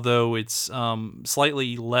 although it's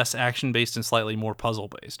slightly less action-based and slightly more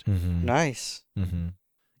puzzle-based. Nice.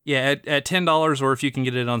 Yeah, at $10, or if you can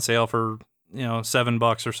get it on sale for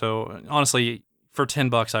 $7 or so, honestly, for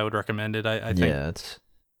 $10 I would recommend it. I think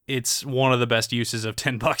it's one of the best uses of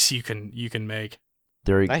 $10 you can make.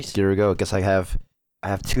 There we go. I guess I have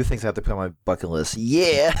 2 things I have to put on my bucket list.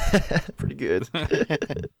 Yeah. Pretty good.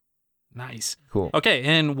 Nice. Cool. Okay,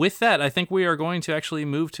 and with that, I think we are going to actually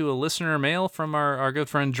move to a listener mail from our good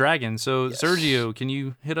friend Dragon. So, yes. Sergio, can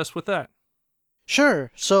you hit us with that?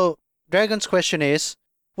 Sure. So, Dragon's question is,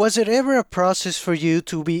 was it ever a process for you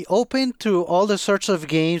to be open to all the sorts of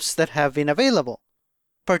games that have been available,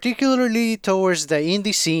 particularly towards the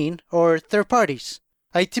indie scene or third parties?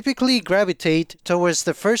 I typically gravitate towards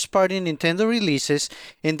the first-party Nintendo releases,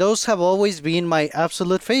 and those have always been my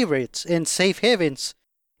absolute favorites and safe havens.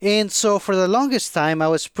 And so for the longest time, I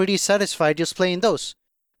was pretty satisfied just playing those.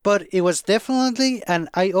 But it was definitely an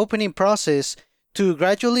eye-opening process to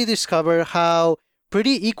gradually discover how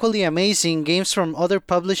pretty equally amazing games from other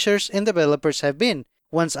publishers and developers have been,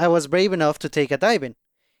 once I was brave enough to take a dive in.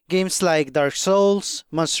 Games like Dark Souls,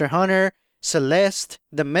 Monster Hunter, Celeste,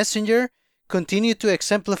 The Messenger continue to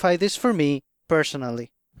exemplify this for me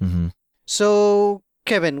personally. So,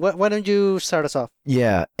 Kevin, why don't you start us off?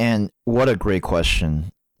 Yeah, and what a great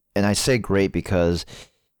question. And I say great because,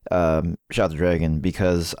 shout out to Dragon,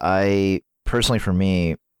 because I, personally for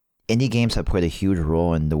me, indie games have played a huge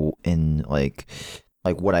role in like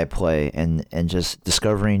what I play and just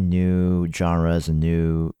discovering new genres and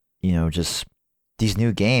new, just these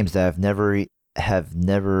new games that I've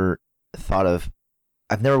never thought of.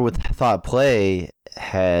 I've never would thought play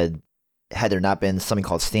had there not been something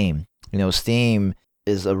called Steam. Steam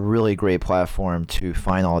is a really great platform to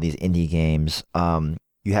find all these indie games.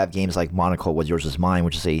 You have games like Monocle, What's Yours Is Mine,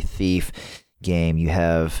 which is a thief game. You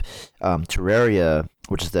have Terraria,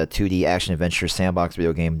 which is the 2D action-adventure sandbox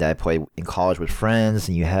video game that I played in college with friends.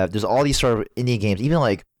 And there's all these sort of indie games, even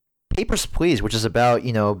like Papers, Please, which is about,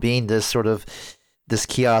 being this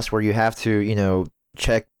kiosk where you have to,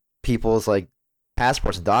 check people's like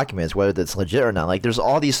passports and documents, whether that's legit or not. Like there's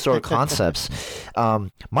all these sort of concepts.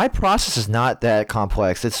 My process is not that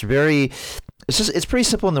complex. It's pretty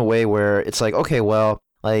simple in the way where it's like, okay, well,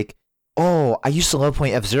 like oh, I used to love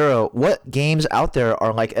playing F-Zero. What games out there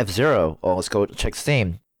are like F-Zero? Oh, let's go check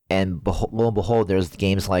Steam. And lo and behold, there's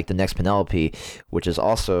games like The Next Penelope, which is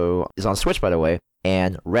on Switch, by the way,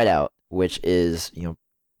 and Redout, which is,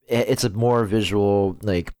 it's a more visual,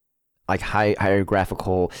 like higher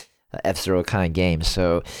graphical F-Zero kind of game.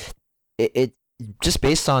 So it just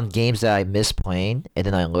based on games that I miss playing, and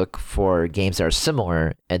then I look for games that are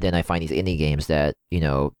similar, and then I find these indie games that,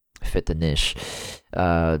 fit the niche.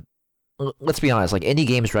 Let's be honest, like indie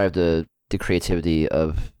games drive the creativity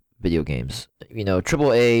of video games.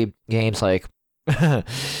 Triple A games like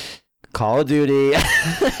Call of Duty.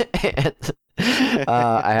 And,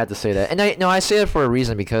 I had to say that, and I say it for a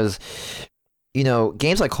reason because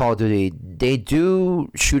games like Call of Duty, they do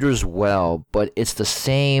shooters well, but it's the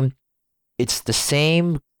same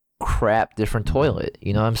crap, different toilet.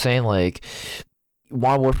 You know what I'm saying? Like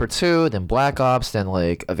Modern Warfare 2, then Black Ops, then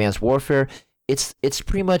like Advanced Warfare. It's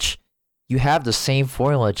pretty much you have the same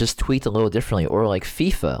formula, just tweaked a little differently. Or like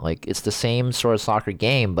FIFA, like it's the same sort of soccer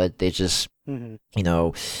game, but they just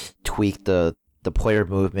tweak the player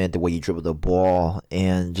movement, the way you dribble the ball,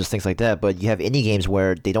 and just things like that. But you have indie games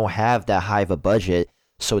where they don't have that high of a budget,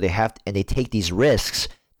 so they take these risks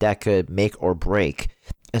that could make or break.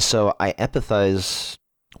 And so I empathize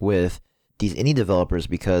with these indie developers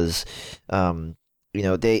because,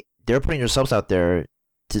 they're putting themselves out there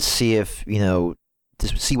to see if to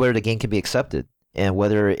see whether the game can be accepted and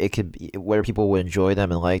whether whether people would enjoy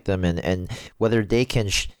them and like them, and whether they can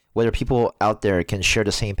whether people out there can share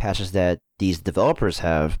the same passions that these developers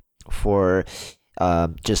have for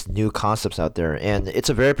just new concepts out there. And it's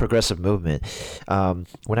a very progressive movement.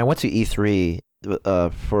 When I went to E3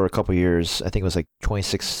 for a couple years, I think it was like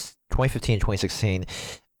 2015, 2016.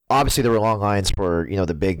 Obviously, there were long lines for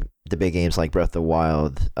the big games like Breath of the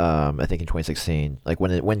Wild. I think in 2016, like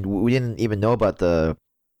when we didn't even know about the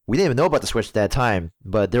Switch at that time,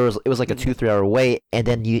 but it was like a 2-3 hour wait, and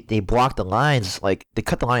then they blocked the lines, like they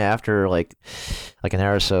cut the line after like an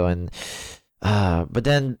hour or so, and but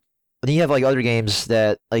then you have like other games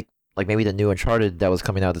that like maybe the new Uncharted that was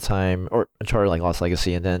coming out at the time, or Uncharted like Lost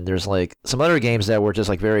Legacy, and then there's like some other games that were just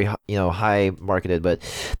like very high marketed, but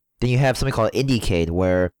then you have something called Indiecade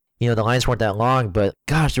where the lines weren't that long, but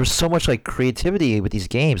gosh, there was so much like creativity with these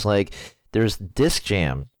games. Like there's Disc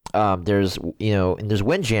Jam, there's and there's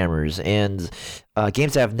Windjammers, and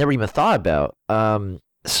games that I've never even thought about.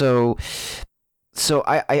 So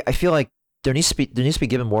I feel like there needs to be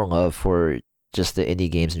given more love for just the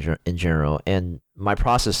indie games in general. And my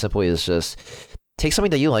process simply is just take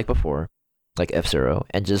something that you liked before, like F-Zero,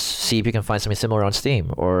 and just see if you can find something similar on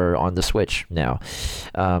Steam or on the Switch now.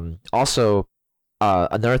 Also,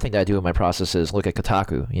 another thing that I do in my process is look at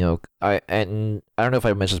Kotaku. I don't know if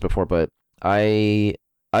I mentioned this before, but I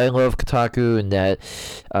love Kotaku in that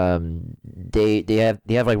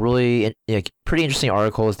they have like really pretty interesting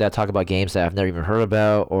articles that talk about games that I've never even heard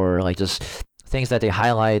about, or like just things that they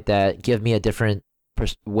highlight that give me a different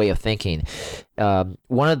way of thinking.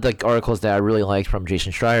 One of the articles that I really liked from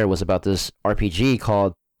Jason Schreier was about this RPG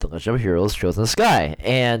called The Legend of Heroes: Trails in the Sky,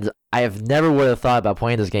 and I have never would have thought about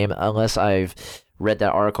playing this game unless I've read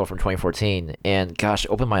that article from 2014, and gosh,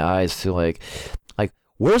 it opened my eyes to like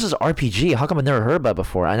where's this RPG? How come I never heard about it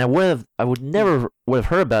before? And I would never have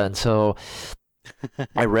heard about it until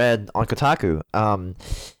I read on Kotaku.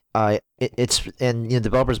 It's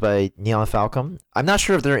developers by Neon Falcom. I'm not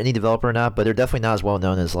sure if they're any developer or not, but they're definitely not as well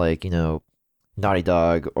known as like Naughty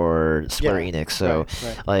Dog or Square Enix. So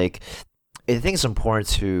like, I think it's important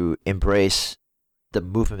to embrace the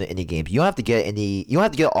movement of indie games. You don't have to get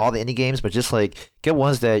all the indie games, but just like get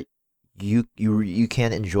ones that you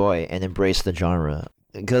can enjoy and embrace the genre.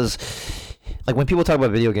 Because like when people talk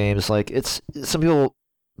about video games, like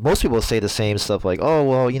most people say the same stuff like, oh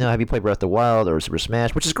well, have you played Breath of the Wild or Super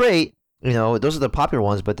Smash, which is great. Those are the popular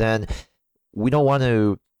ones, but then we don't want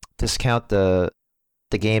to discount the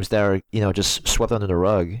games that are just swept under the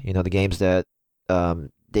rug. The games that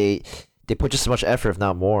they put just as much effort, if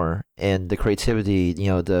not more, and the creativity,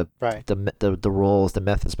 the roles, the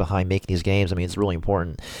methods behind making these games. I mean, it's really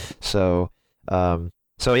important. So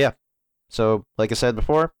yeah. So like I said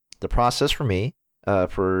before, the process for me,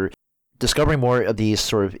 for discovering more of these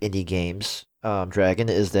sort of indie games, Dragon,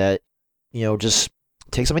 is that just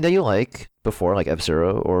take something that you like before, like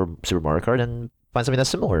F-Zero or Super Mario Kart, and find something that's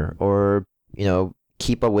similar, or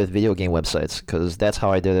keep up with video game websites, because that's how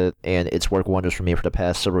I did it, and it's worked wonders for me for the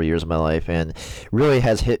past several years of my life, and really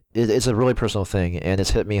has it's a really personal thing, and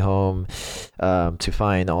it's hit me home to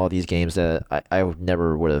find all these games that I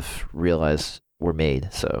never would have realized were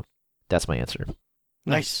made. So that's my answer.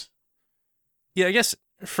 Nice. Yeah, I guess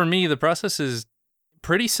for me, the process is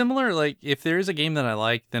pretty similar. Like if there is a game that I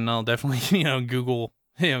like, then I'll definitely Google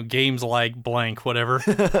games like blank whatever,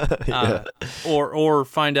 Yeah. or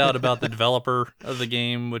find out about the developer of the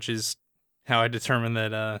game, which is how I determined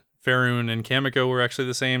that Faerun and Kamiko were actually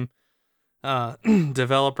the same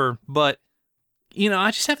developer. But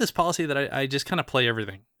I just have this policy that I just kind of play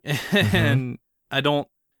everything, and I don't.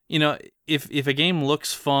 If a game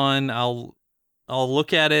looks fun, I'll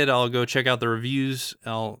look at it. I'll go check out the reviews.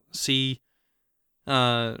 I'll see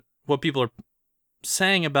what people are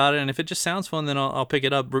saying about it, and if it just sounds fun, then I'll pick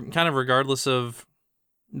it up, kind of regardless of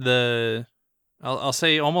I'll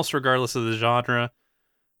say almost regardless of the genre,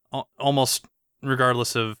 almost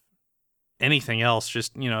regardless of anything else.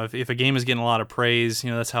 Just if a game is getting a lot of praise,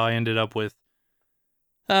 that's how I ended up with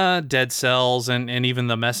Dead Cells and even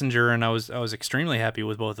The Messenger, and I was extremely happy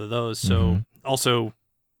with both of those. So also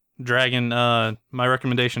Dragon, my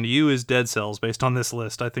recommendation to you is Dead Cells based on this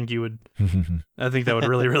list. I think that would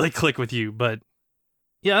really, really click with you. But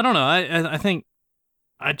yeah, I don't know. I think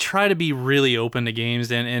I try to be really open to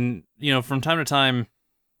games, and from time to time,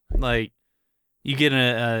 like you get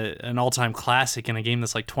an all-time classic in a game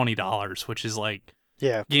that's like $20, which is like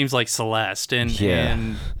games like Celeste, and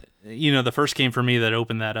the first game for me that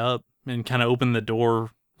opened that up and kind of opened the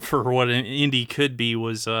door for what an indie could be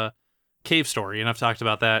was Cave Story, and I've talked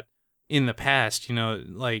about that in the past.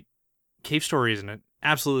 Like Cave Story is an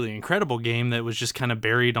absolutely incredible game that was just kind of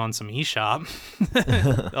buried on some eShop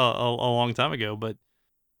a long time ago, but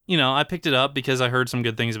I picked it up because I heard some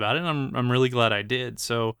good things about it, and I'm really glad I did.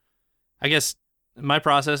 So I guess my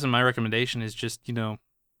process and my recommendation is just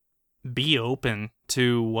be open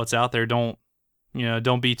to what's out there. Don't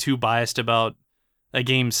be too biased about a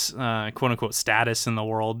game's quote unquote status in the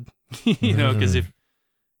world, because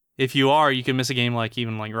if you are, you can miss a game like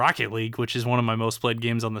Rocket League, which is one of my most played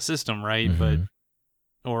games on the system, right? But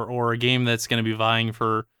or a game that's going to be vying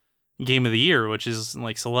for Game of the Year, which is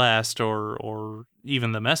like Celeste, or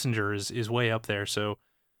even The Messenger is way up there. So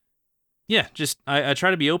yeah, just I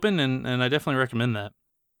try to be open, and I definitely recommend that.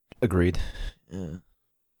 Agreed. Yeah.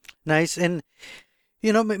 Nice. And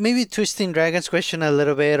maybe twisting Dragon's question a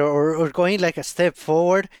little bit, or going like a step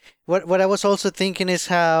forward. What I was also thinking is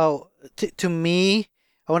how to me,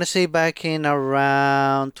 I want to say back in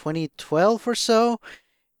around 2012 or so,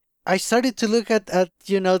 I started to look at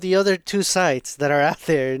the other two sides that are out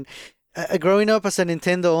there, and growing up as a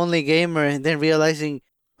Nintendo only gamer, and then realizing,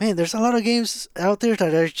 man, there's a lot of games out there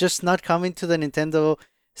that are just not coming to the Nintendo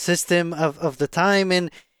system of the time.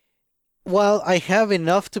 And while I have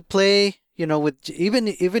enough to play, with even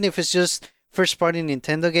if it's just first party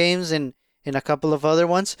Nintendo games and a couple of other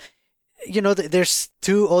ones, there's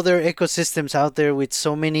two other ecosystems out there with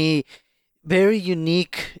so many very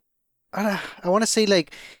unique. I want to say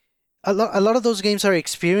like a lot of those games are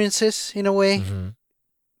experiences in a way,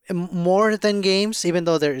 more than games, even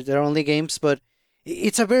though they're only games. But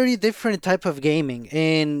it's a very different type of gaming,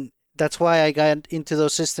 and that's why I got into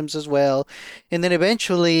those systems as well. And then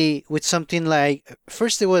eventually with something like,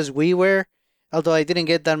 first it was WiiWare, although I didn't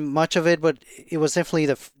get that much of it, but it was definitely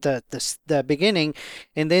the beginning.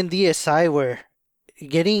 And then DSiWare,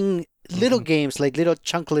 getting little games, like little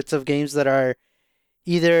chunklets of games that are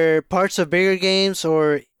either parts of bigger games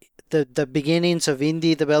or the beginnings of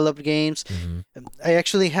indie developed games. I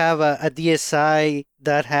actually have a DSi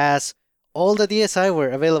that has all the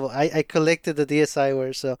DSiWare available. I collected the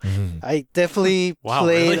DSiWare, so I definitely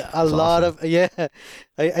played really? a lot of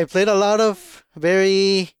I played a lot of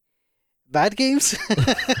very bad games,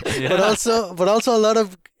 but also a lot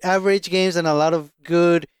of average games and a lot of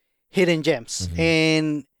good hidden gems.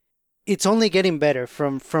 And it's only getting better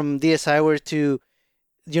from DSiWare to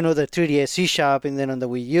the 3DS eShop, and then on the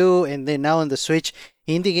Wii U, and then now on the Switch.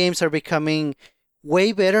 Indie games are becoming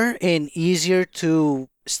way better and easier to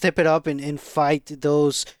step it up and fight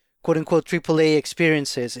those quote-unquote AAA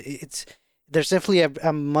experiences. There's definitely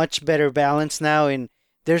a much better balance now, and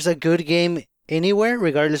there's a good game anywhere,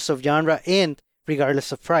 regardless of genre and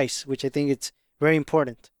regardless of price, which I think it's very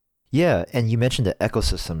important. Yeah, and you mentioned the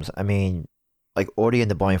ecosystems. I mean, like Ori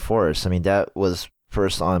and the Blind Forest, I mean, that was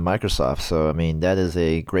first on Microsoft, so I mean, that is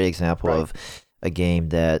a great example of a game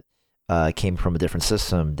that came from a different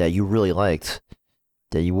system that you really liked,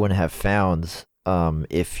 that you wouldn't have found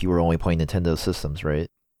if you were only playing Nintendo systems, right?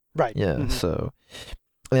 Right. Yeah. So,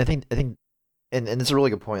 and I think, and it's a really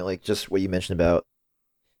good point. Like just what you mentioned about,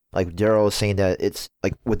 like Daryl was saying that it's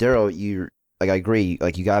like with Daryl, I agree.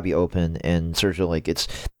 Like you gotta be open, and Sergio, like it's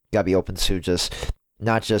gotta be open to just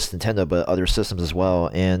not just Nintendo but other systems as well.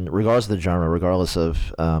 And regardless of the genre, regardless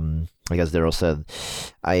of like as Daryl said,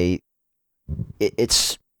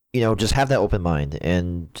 it's just have that open mind,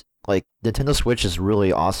 and like Nintendo Switch is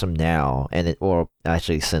really awesome now, or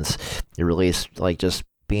actually since it released, like just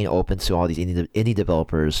being open to all these indie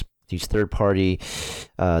developers, these third-party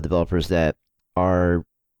developers that are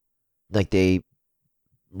like they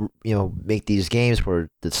make these games for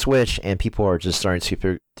the Switch, and people are just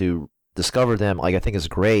starting to discover them. Like I think it's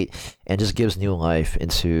great, and just gives new life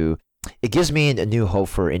into. It gives me a new hope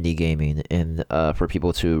for indie gaming, and for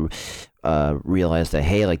people to realize that,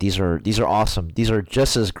 hey, like these are awesome. These are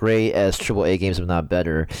just as great as AAA games, if not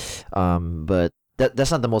better. But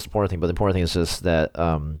that's not the most important thing. But the important thing is just that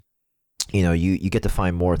you get to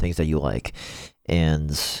find more things that you like, and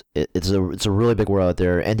it's a really big world out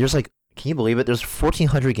there. And there's like, can you believe it? There's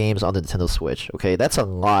 1,400 games on the Nintendo Switch. Okay, that's a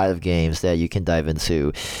lot of games that you can dive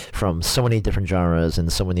into, from so many different genres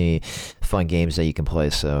and so many fun games that you can play.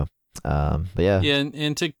 So, but yeah. Yeah,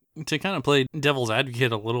 and to kind of play devil's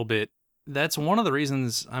advocate a little bit, that's one of the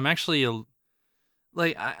reasons I'm actually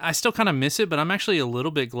I still kind of miss it, but I'm actually a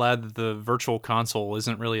little bit glad that the Virtual Console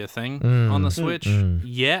isn't really a thing on the Switch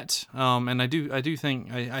yet. And I do think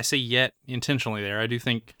I say yet intentionally there. I do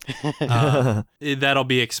think that'll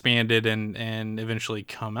be expanded and eventually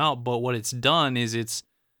come out. But what it's done is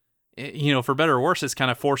for better or worse, it's kind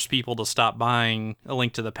of forced people to stop buying A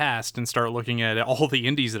Link to the Past and start looking at all the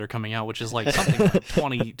indies that are coming out, which is like something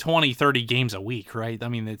like 20, 30 games a week, right? I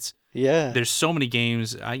mean, there's so many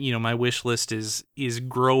games. My wish list is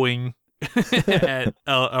growing at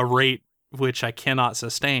a rate which I cannot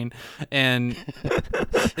sustain, and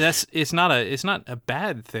it's not a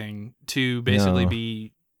bad thing to basically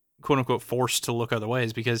be quote unquote forced to look other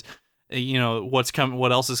ways, because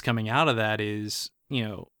what else is coming out of that is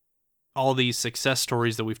all these success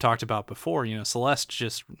stories that we've talked about before. Celeste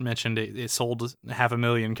just mentioned it sold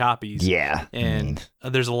 500,000 copies. Yeah. And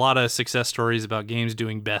there's a lot of success stories about games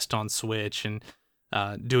doing best on Switch and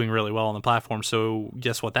doing really well on the platform. So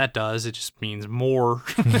guess what that does? It just means more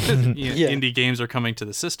indie games are coming to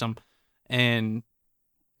the system. And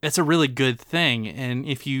it's a really good thing. And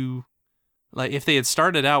if they had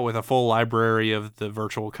started out with a full library of the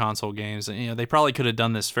Virtual Console games, they probably could have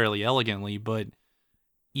done this fairly elegantly, but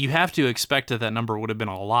you have to expect that number would have been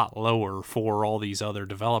a lot lower for all these other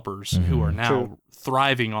developers who are now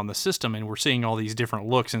thriving on the system, and we're seeing all these different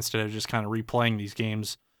looks instead of just kind of replaying these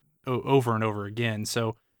games over and over again.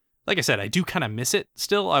 So, like I said, I do kind of miss it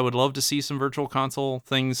still. I would love to see some Virtual Console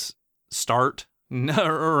things start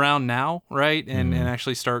around now, right? And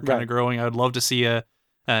actually start kind of growing. I would love to see a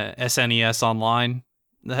SNES Online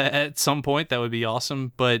at some point. That would be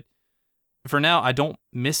awesome. But for now, I don't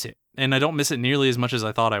miss it. And I don't miss it nearly as much as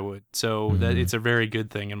I thought I would. So that it's a very good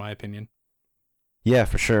thing, in my opinion. Yeah,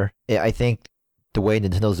 for sure. I think the way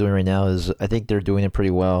Nintendo's doing right now is, I think they're doing it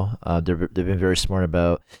pretty well. They've been very smart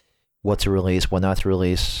about what to release, what not to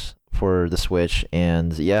release for the Switch.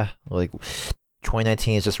 And yeah, like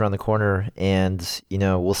 2019 is just around the corner, and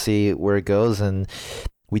we'll see where it goes. And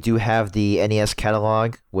we do have the NES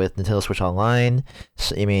catalog with Nintendo Switch Online.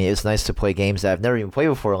 So, I mean, it's nice to play games that I've never even played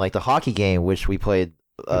before, like the hockey game, which we played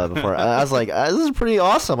before. I was like, this is pretty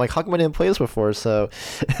awesome. Like, how come I didn't play this before? So,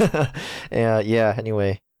 yeah.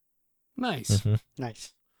 Anyway, nice.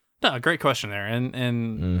 Nice. No, great question there,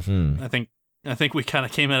 and I think we kind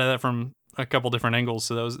of came at that from a couple different angles.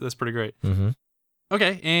 So that's pretty great.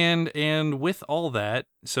 Okay, and with all that,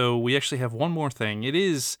 so we actually have one more thing. It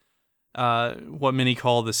is what many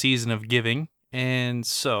call the season of giving, and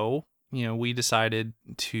so we decided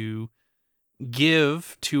to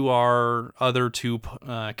give to our other two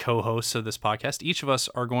co-hosts of this podcast. Each of us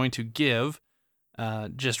are going to give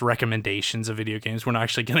just recommendations of video games. We're not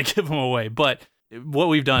actually going to give them away, but what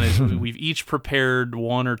we've done is we've each prepared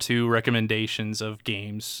one or two recommendations of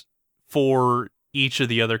games for each of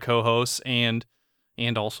the other co-hosts and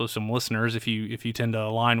also some listeners if you tend to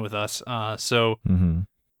align with us. So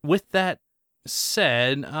with that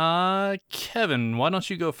said, Kevin, why don't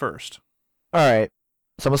you go first? All right.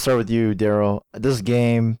 So I'm going to start with you, Daryl. This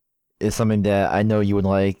game is something that I know you would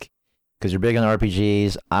like because you're big on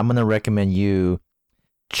RPGs. I'm going to recommend you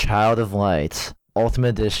Child of Light Ultimate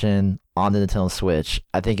Edition on the Nintendo Switch.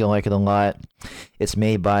 I think you'll like it a lot. It's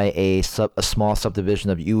made by a small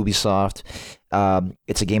subdivision of Ubisoft.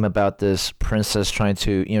 It's a game about this princess trying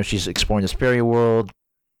to, she's exploring this fairy world,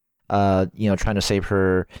 trying to save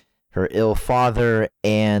her ill father.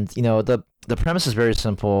 And, the premise is very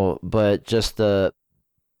simple, but just the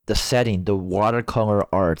setting, the watercolor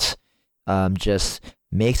art, just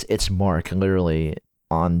makes its mark literally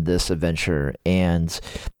on this adventure. And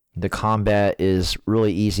the combat is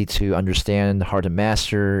really easy to understand, hard to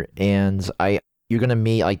master, and you're gonna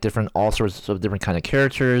meet like all sorts of different kind of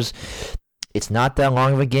characters. It's not that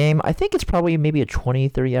long of a game. I think it's probably maybe a 20,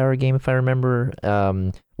 30-hour game if I remember.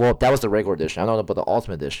 Well, that was the regular edition. I don't know about the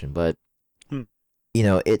Ultimate Edition, but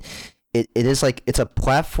it is like it's a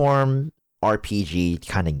platform RPG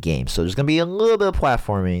kind of game. So there's gonna be a little bit of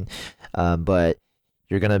platforming, but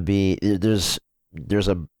you're gonna be there's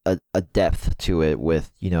a depth to it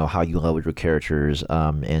with how you level your characters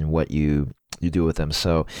and what you do with them.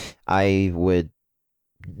 So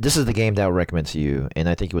this is the game that I would recommend to you, and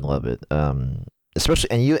I think you would love it. Especially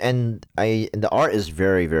and the art is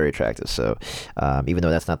very, very attractive. So even though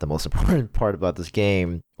that's not the most important part about this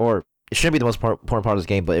game, or it shouldn't be the most important part of this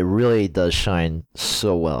game, but it really does shine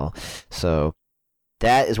so well. So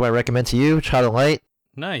that is what I recommend to you, Child of Light.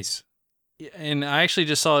 Nice. And I actually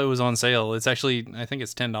just saw it was on sale. It's actually, I think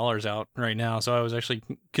it's $10 out right now. So I was actually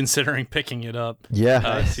considering picking it up.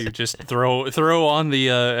 Yeah. To just throw on the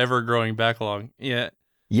ever-growing backlog. Yeah.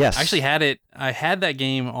 Yes. I actually had it. I had that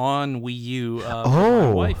game on Wii U.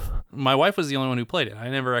 My wife was the only one who played it. I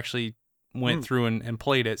never actually went through and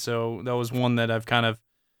played it. So that was one that I've kind of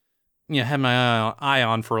had my eye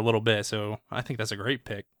on for a little bit. So I think that's a great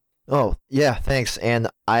pick. Oh, yeah, thanks. And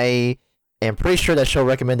I am pretty sure that she'll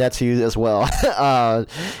recommend that to you as well.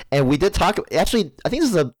 And we did talk. Actually, I think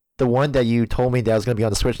this is the one that you told me that was going to be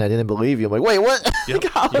on the Switch, and I didn't believe you. I'm like, wait, what? Yep.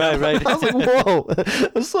 Right. I was like, whoa,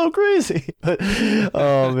 that's so crazy.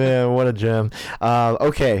 Oh, man, what a gem.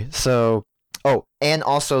 Okay, so, and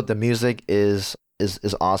also the music is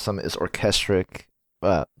awesome. It's orchestric.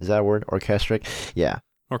 Is that a word? Orchestric? Yeah.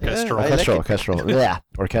 Orchestral. Orchestral. Yeah,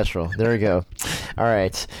 orchestral. There we go. All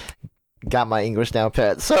right. Got my English down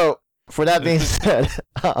pat. So, for that being said,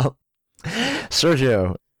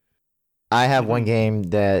 Sergio, I have one game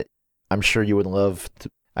that I'm sure you would love.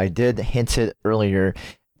 I did hint it earlier.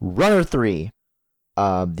 Runner 3,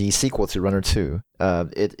 the sequel to Runner 2.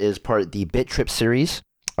 It is part of the Bit Trip series,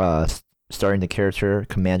 starring the character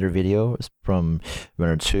Commander Video from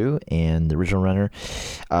Runner 2 and the original Runner.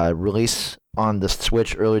 Released on the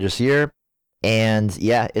Switch earlier this year. And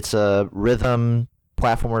yeah, it's a rhythm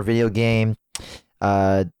platformer video game.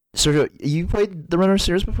 Sergio, you played the Runner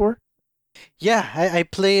series before? Yeah, I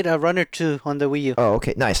played Runner 2 on the Wii U. Oh,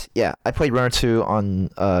 okay, nice. Yeah, I played Runner 2 on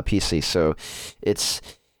PC, so that's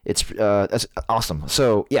awesome.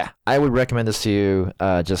 So yeah, I would recommend this to you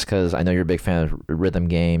just because I know you're a big fan of rhythm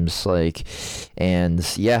games,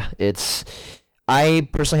 and yeah, I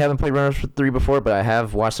personally haven't played Runner 3 before, but I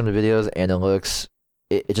have watched some of the videos, and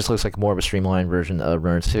it just looks like more of a streamlined version of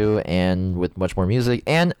Runner 2, and with much more music.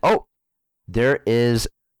 And there is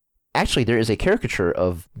a caricature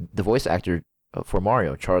of the voice actor for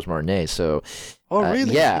Mario, Charles Martinet. So,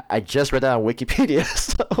 really? Yeah, I just read that on Wikipedia.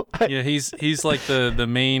 So yeah, he's like the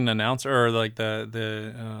main announcer, or like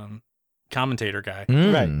the commentator guy.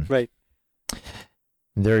 Right.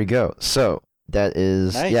 There you go. So that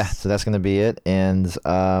is nice. Yeah. So that's gonna be it, and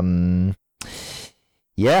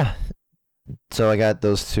yeah. So I got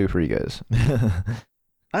those two for you guys.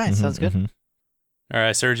 Nice, sounds good. All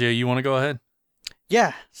right, Sergio, you want to go ahead?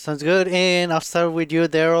 Yeah, sounds good. And I'll start with you,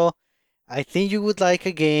 Daryl. I think you would like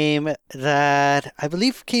a game that I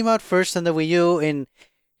believe came out first on the Wii U and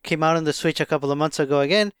came out on the Switch a couple of months ago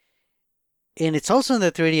again. And it's also on the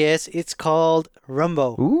 3DS. It's called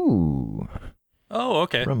Rumbo. Ooh. Oh,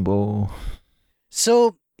 okay. Rumbo.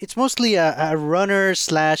 So it's mostly a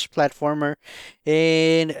runner/platformer.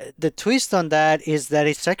 And the twist on that is that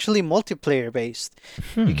it's actually multiplayer based.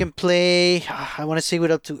 You can play, I want to say, with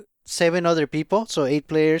up to 7 other people, so 8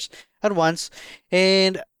 players at once,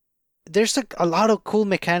 and there's a lot of cool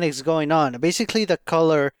mechanics going on. Basically, the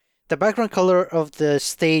background color of the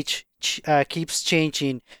stage keeps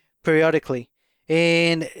changing periodically,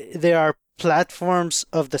 and there are platforms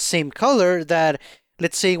of the same color that,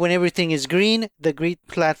 let's say, when everything is green, the green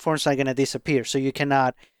platforms are gonna disappear, so you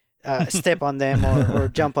cannot step on them or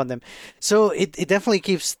jump on them. So it definitely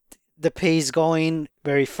keeps the pace going,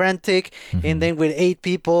 very frantic, and then with 8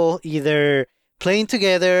 people either playing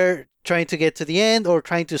together, trying to get to the end, or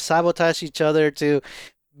trying to sabotage each other to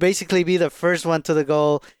basically be the first one to the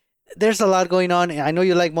goal. There's a lot going on. I know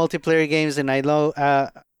you like multiplayer games, and I know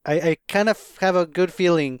I kind of have a good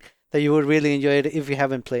feeling that you would really enjoy it if you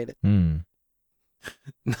haven't played it.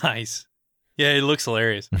 Nice. Yeah, it looks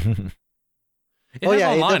hilarious. It yeah,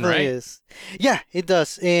 online, it definitely right? is. Yeah, it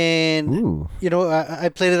does. And I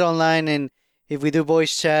played it online, and if we do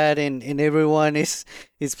voice chat and everyone is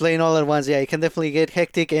playing all at once, yeah, it can definitely get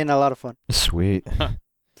hectic and a lot of fun. Sweet.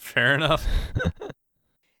 Fair enough.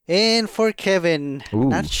 And for Kevin,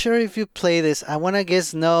 not sure if you play this. I want to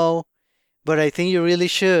guess no, but I think you really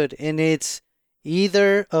should. And it's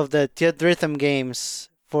either of the Theatrhythm games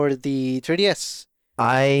for the 3DS.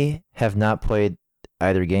 I have not played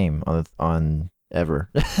either game on ever.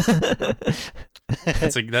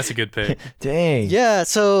 That's a good pick. Dang. Yeah,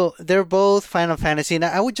 so they're both Final Fantasy, and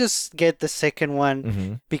I would just get the second one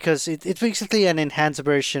Mm-hmm. because it's basically an enhanced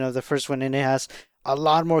version of the first one, and it has a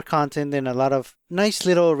lot more content and a lot of nice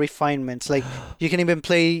little refinements. Like you can even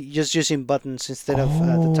play just using buttons instead of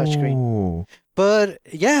the touchscreen. Oh. But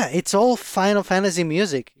yeah, it's all Final Fantasy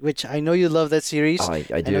music, which I know you love that series. Oh, I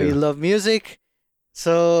I know you do. love music,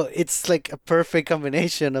 so it's like a perfect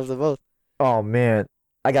combination of the both. Oh man,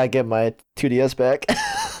 I gotta get my 2DS back.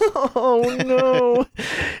 Oh no.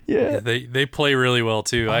 Yeah, Yeah. they play really well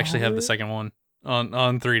too. I actually have Oh. the second one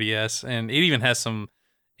on 3DS, and it even has some.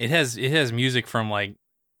 It has music from like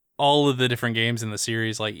all of the different games in the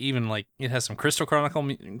series. Like even like it has some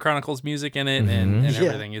Chronicles music in it, Mhm. and Yeah.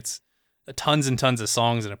 everything. It's tons and tons of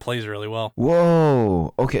songs, and it plays really well.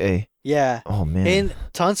 Whoa. Okay. Yeah. Oh man. And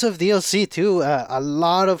tons of DLC too. A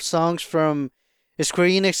lot of songs from Square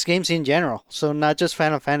Enix games in general. So not just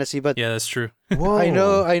Final Fantasy, but Yeah, that's true. Whoa.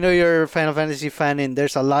 I know you're a Final Fantasy fan, and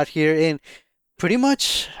there's a lot here. And pretty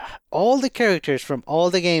much all the characters from all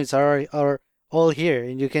the games are all here,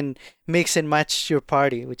 and you can mix and match your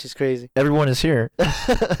party, which is crazy. Everyone is here.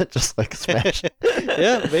 Just like Smash.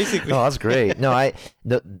 Yeah, basically. Oh, that's great. No,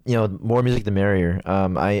 more music the merrier.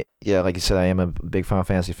 Like you said, I am a big Final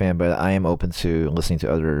Fantasy fan, but I am open to listening to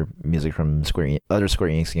other music from other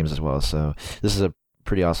Square Enix games as well. So this is a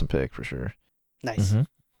pretty awesome pick for sure. Nice. Mhm.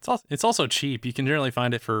 It's also cheap. You can generally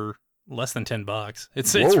find it for less than $10.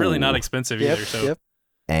 It's really not Whoa. expensive Yep. either. So Yep.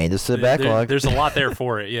 And just the there- backlog. there's a lot there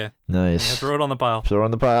for it. Yeah, Nice. yeah, throw it on the pile. Throw it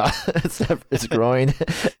on the pile. it's growing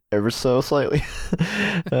ever so slightly.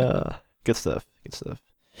 Good stuff. Good stuff.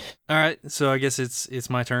 All right, so I guess it's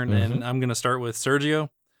my turn, Mm-hmm. and I'm gonna start with Sergio.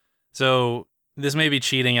 So this may be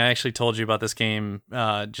cheating. I actually told you about this game,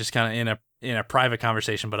 just kind of in a private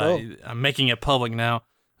conversation, but I'm making it public now.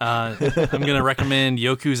 I'm gonna recommend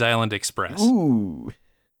Yoku's Island Express. Ooh.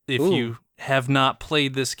 If Ooh. you have not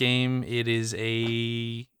played this game, it is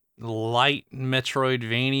a light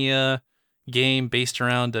Metroidvania game based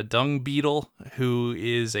around a dung beetle who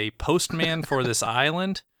is a postman for this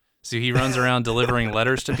island. So he runs around delivering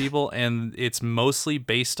letters to people, and it's mostly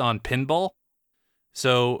based on pinball.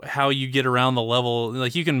 So how you get around the level,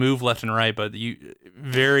 like you can move left and right, but you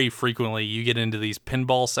very frequently you get into these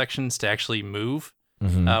pinball sections to actually move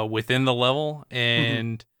Mhm. within the level,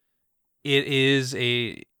 and it is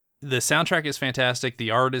the soundtrack is fantastic,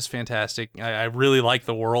 the art is fantastic. I really like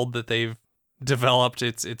the world that they've developed.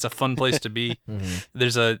 It's a fun place to be. Mhm.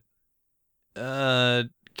 There's a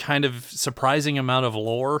kind of surprising amount of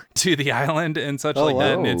lore to the island and such Oh, like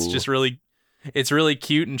that, and wow. it's really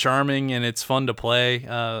cute and charming, and it's fun to play.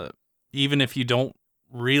 Even if you don't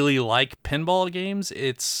really like pinball games,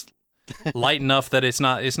 it's light enough that it's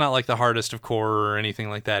not like the hardest of core or anything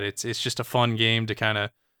like that. It's just a fun game to kind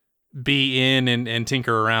of be in and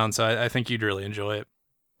tinker around. So I think you'd really enjoy it.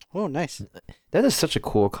 Oh, nice. That is such a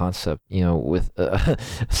cool concept, with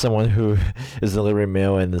someone who is delivering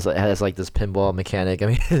mail and has like this pinball mechanic. I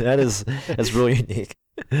mean, that's really unique.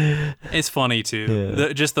 It's funny too.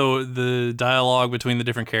 Yeah. Just the dialogue between the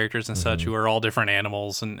different characters and such, Mhm. who are all different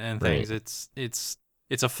animals and things. Right.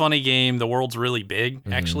 It's a funny game. The world's really big,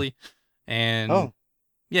 Mhm. actually, and Oh.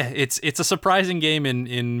 yeah, it's a surprising game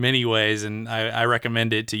in many ways, and I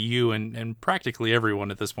recommend it to you and practically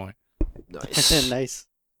everyone at this point. Nice. Nice.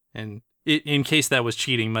 And in case that was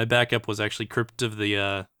cheating, my backup was actually Crypt of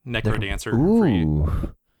the Necrodancer for you.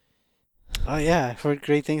 Ooh. Oh yeah, I've heard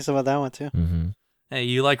great things about that one too. Mm-hmm. Hey,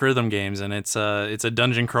 you like rhythm games, and it's a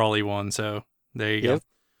dungeon crawly one, so there you Yep.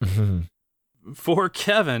 Mm-hmm. go. For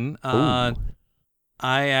Kevin, Ooh.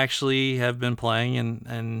 I actually have been playing,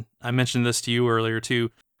 and I mentioned this to you earlier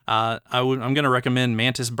too. I'm going to recommend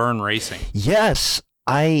Mantis Burn Racing. Yes,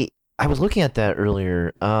 I was looking at that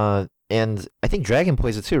earlier. And I think Dragon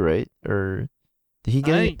plays it too, right? Or did he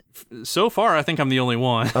get it? So far, I think I'm the only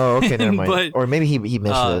one. Oh, okay, never mind. But- or maybe he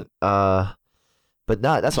mentioned it. But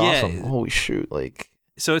that's Yeah. awesome. Holy shoot! Like,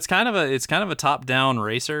 So it's kind of a top-down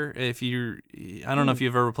racer. I don't know if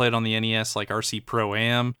you've ever played on the NES, like RC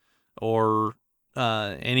Pro-Am, or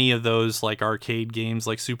any of those like arcade games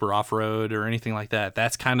like Super Off-Road or anything like that.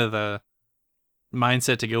 That's kind of the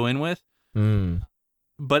mindset to go in with.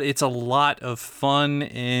 But it's a lot of fun,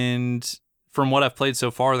 and from what I've played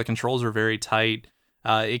so far, the controls are very tight.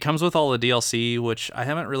 It comes with all the DLC, which I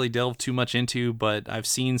haven't really delved too much into, but I've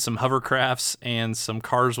seen some hovercrafts and some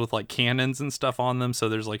cars with like cannons and stuff on them, so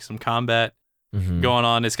there's like some combat going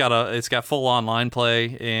on. It's got full online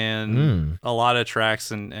play and a lot of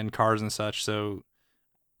tracks and cars and such, so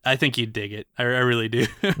I think you'd dig it. I really do.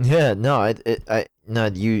 Yeah, no, no,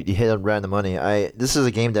 you hit it right on the money. This is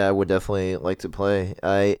a game that I would definitely like to play.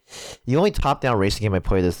 The only top-down racing game I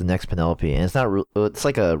played is the Next Penelope, and it's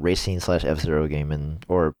like a racing / F-Zero game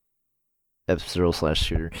or F-Zero /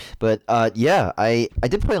 shooter. But yeah, I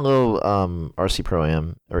did play a little RC Pro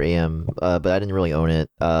Am or AM, but I didn't really own it.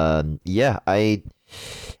 Yeah,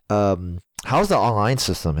 how's the online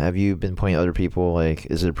system? Have you been playing other people? Like,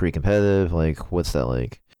 is it pretty competitive? Like, what's that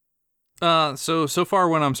like? So far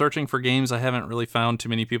when I'm searching for games, I haven't really found too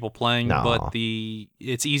many people playing, No. but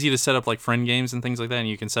it's easy to set up like friend games and things like that, and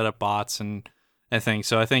you can set up bots and things.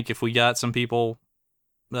 So I think if we got some people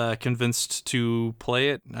convinced to play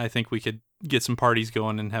it, I think we could get some parties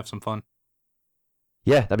going and have some fun.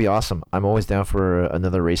 Yeah, that'd be awesome. I'm always down for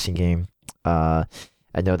another racing game. I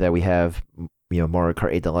know that we have Mario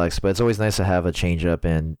Kart 8 Deluxe, but it's always nice to have a change up,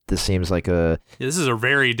 and this seems like Yeah, this is a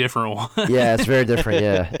very different one. yeah, it's very different.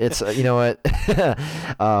 Yeah, it's you know what,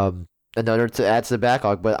 another to add to the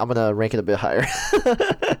backlog, but I'm gonna rank it a bit higher.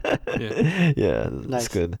 Yeah, Nice. that's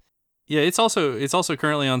good. Yeah, it's also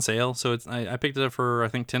currently on sale, so I picked it up for I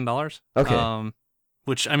think $10. Okay.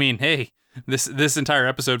 Which I mean, hey, this entire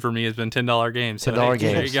episode for me has been $10 games. So $10 hey,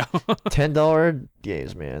 games. There you go. $10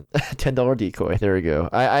 games, man. $10 decoy. There we go.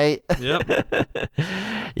 Yep.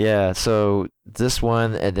 Yeah. So this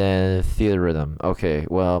one and then Theater Rhythm. Okay.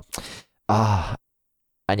 Well, I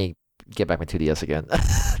need to get back my 2DS again.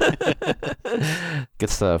 Good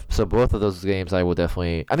stuff. So both of those games I will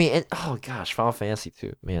definitely. I mean, oh gosh, Final Fantasy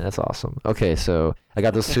 2. Man, that's awesome. Okay, so I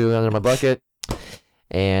got those two under my bucket.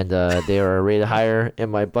 And they are rated higher in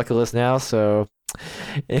my bucket list now. So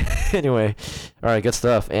anyway, all right, good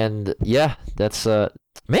stuff. And yeah, that's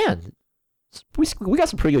man, we got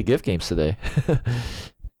some pretty good gift games today.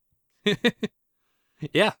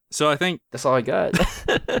 Yeah. So I think That's all I got.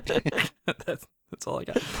 that's all I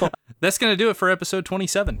got. That's going to do it for episode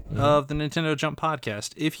 27 of the Nintendo Jump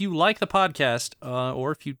Podcast. If you like the podcast,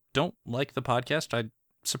 or if you don't like the podcast, I'm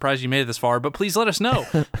surprised you made it this far, but please let us know.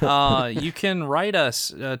 You can write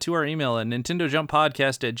us to our email at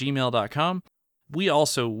nintendojumpodcast@gmail.com.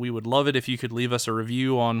 We would love it if you could leave us a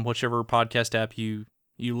review on whichever podcast app you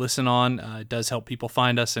listen on. It does help people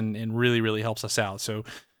find us and really, really helps us out. So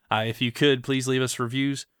if you could, please leave us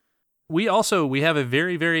reviews. We have a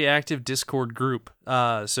very, very active Discord group,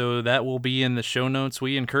 so that will be in the show notes.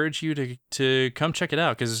 We encourage you to come check it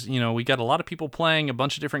out because we got a lot of people playing a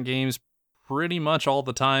bunch of different games pretty much all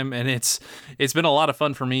the time, and it's been a lot of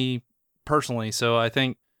fun for me personally. So I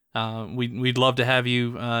think we'd love to have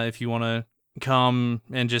you if you want to come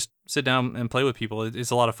and just sit down and play with people.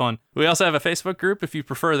 It's a lot of fun. We also have a Facebook group if you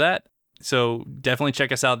prefer that. So definitely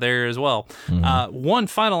check us out there as well. One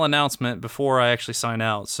final announcement before I actually sign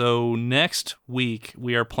out. So next week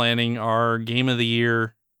we are planning our Game of the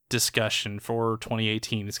Year discussion for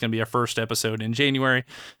 2018. It's going to be our first episode in January.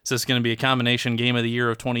 So it's going to be a combination Game of the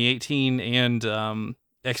Year of 2018 and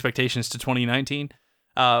expectations to 2019.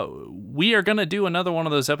 We are going to do another one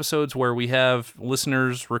of those episodes where we have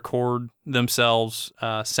listeners record themselves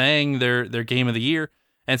saying their Game of the Year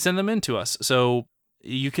and send them in to us. So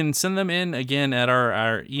you can send them in again at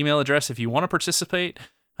our email address if you want to participate.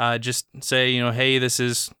 Just say, hey,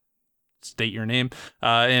 state your name,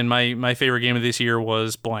 and my favorite game of this year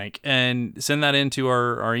was blank, and send that into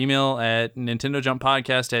our email at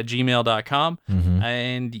nintendojumppodcast@gmail.com,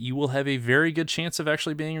 and you will have a very good chance of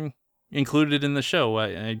actually being included in the show.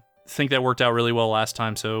 I think that worked out really well last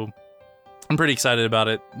time, so I'm pretty excited about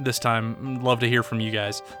it this time. Love to hear from you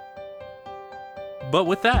guys. But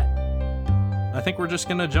with that, I think we're just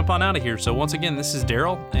going to jump on out of here. So once again, this is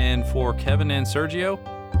Daryl, and for Kevin and Sergio,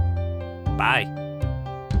 bye.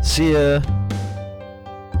 See ya.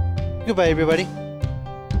 Goodbye, everybody.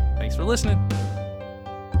 Thanks for listening.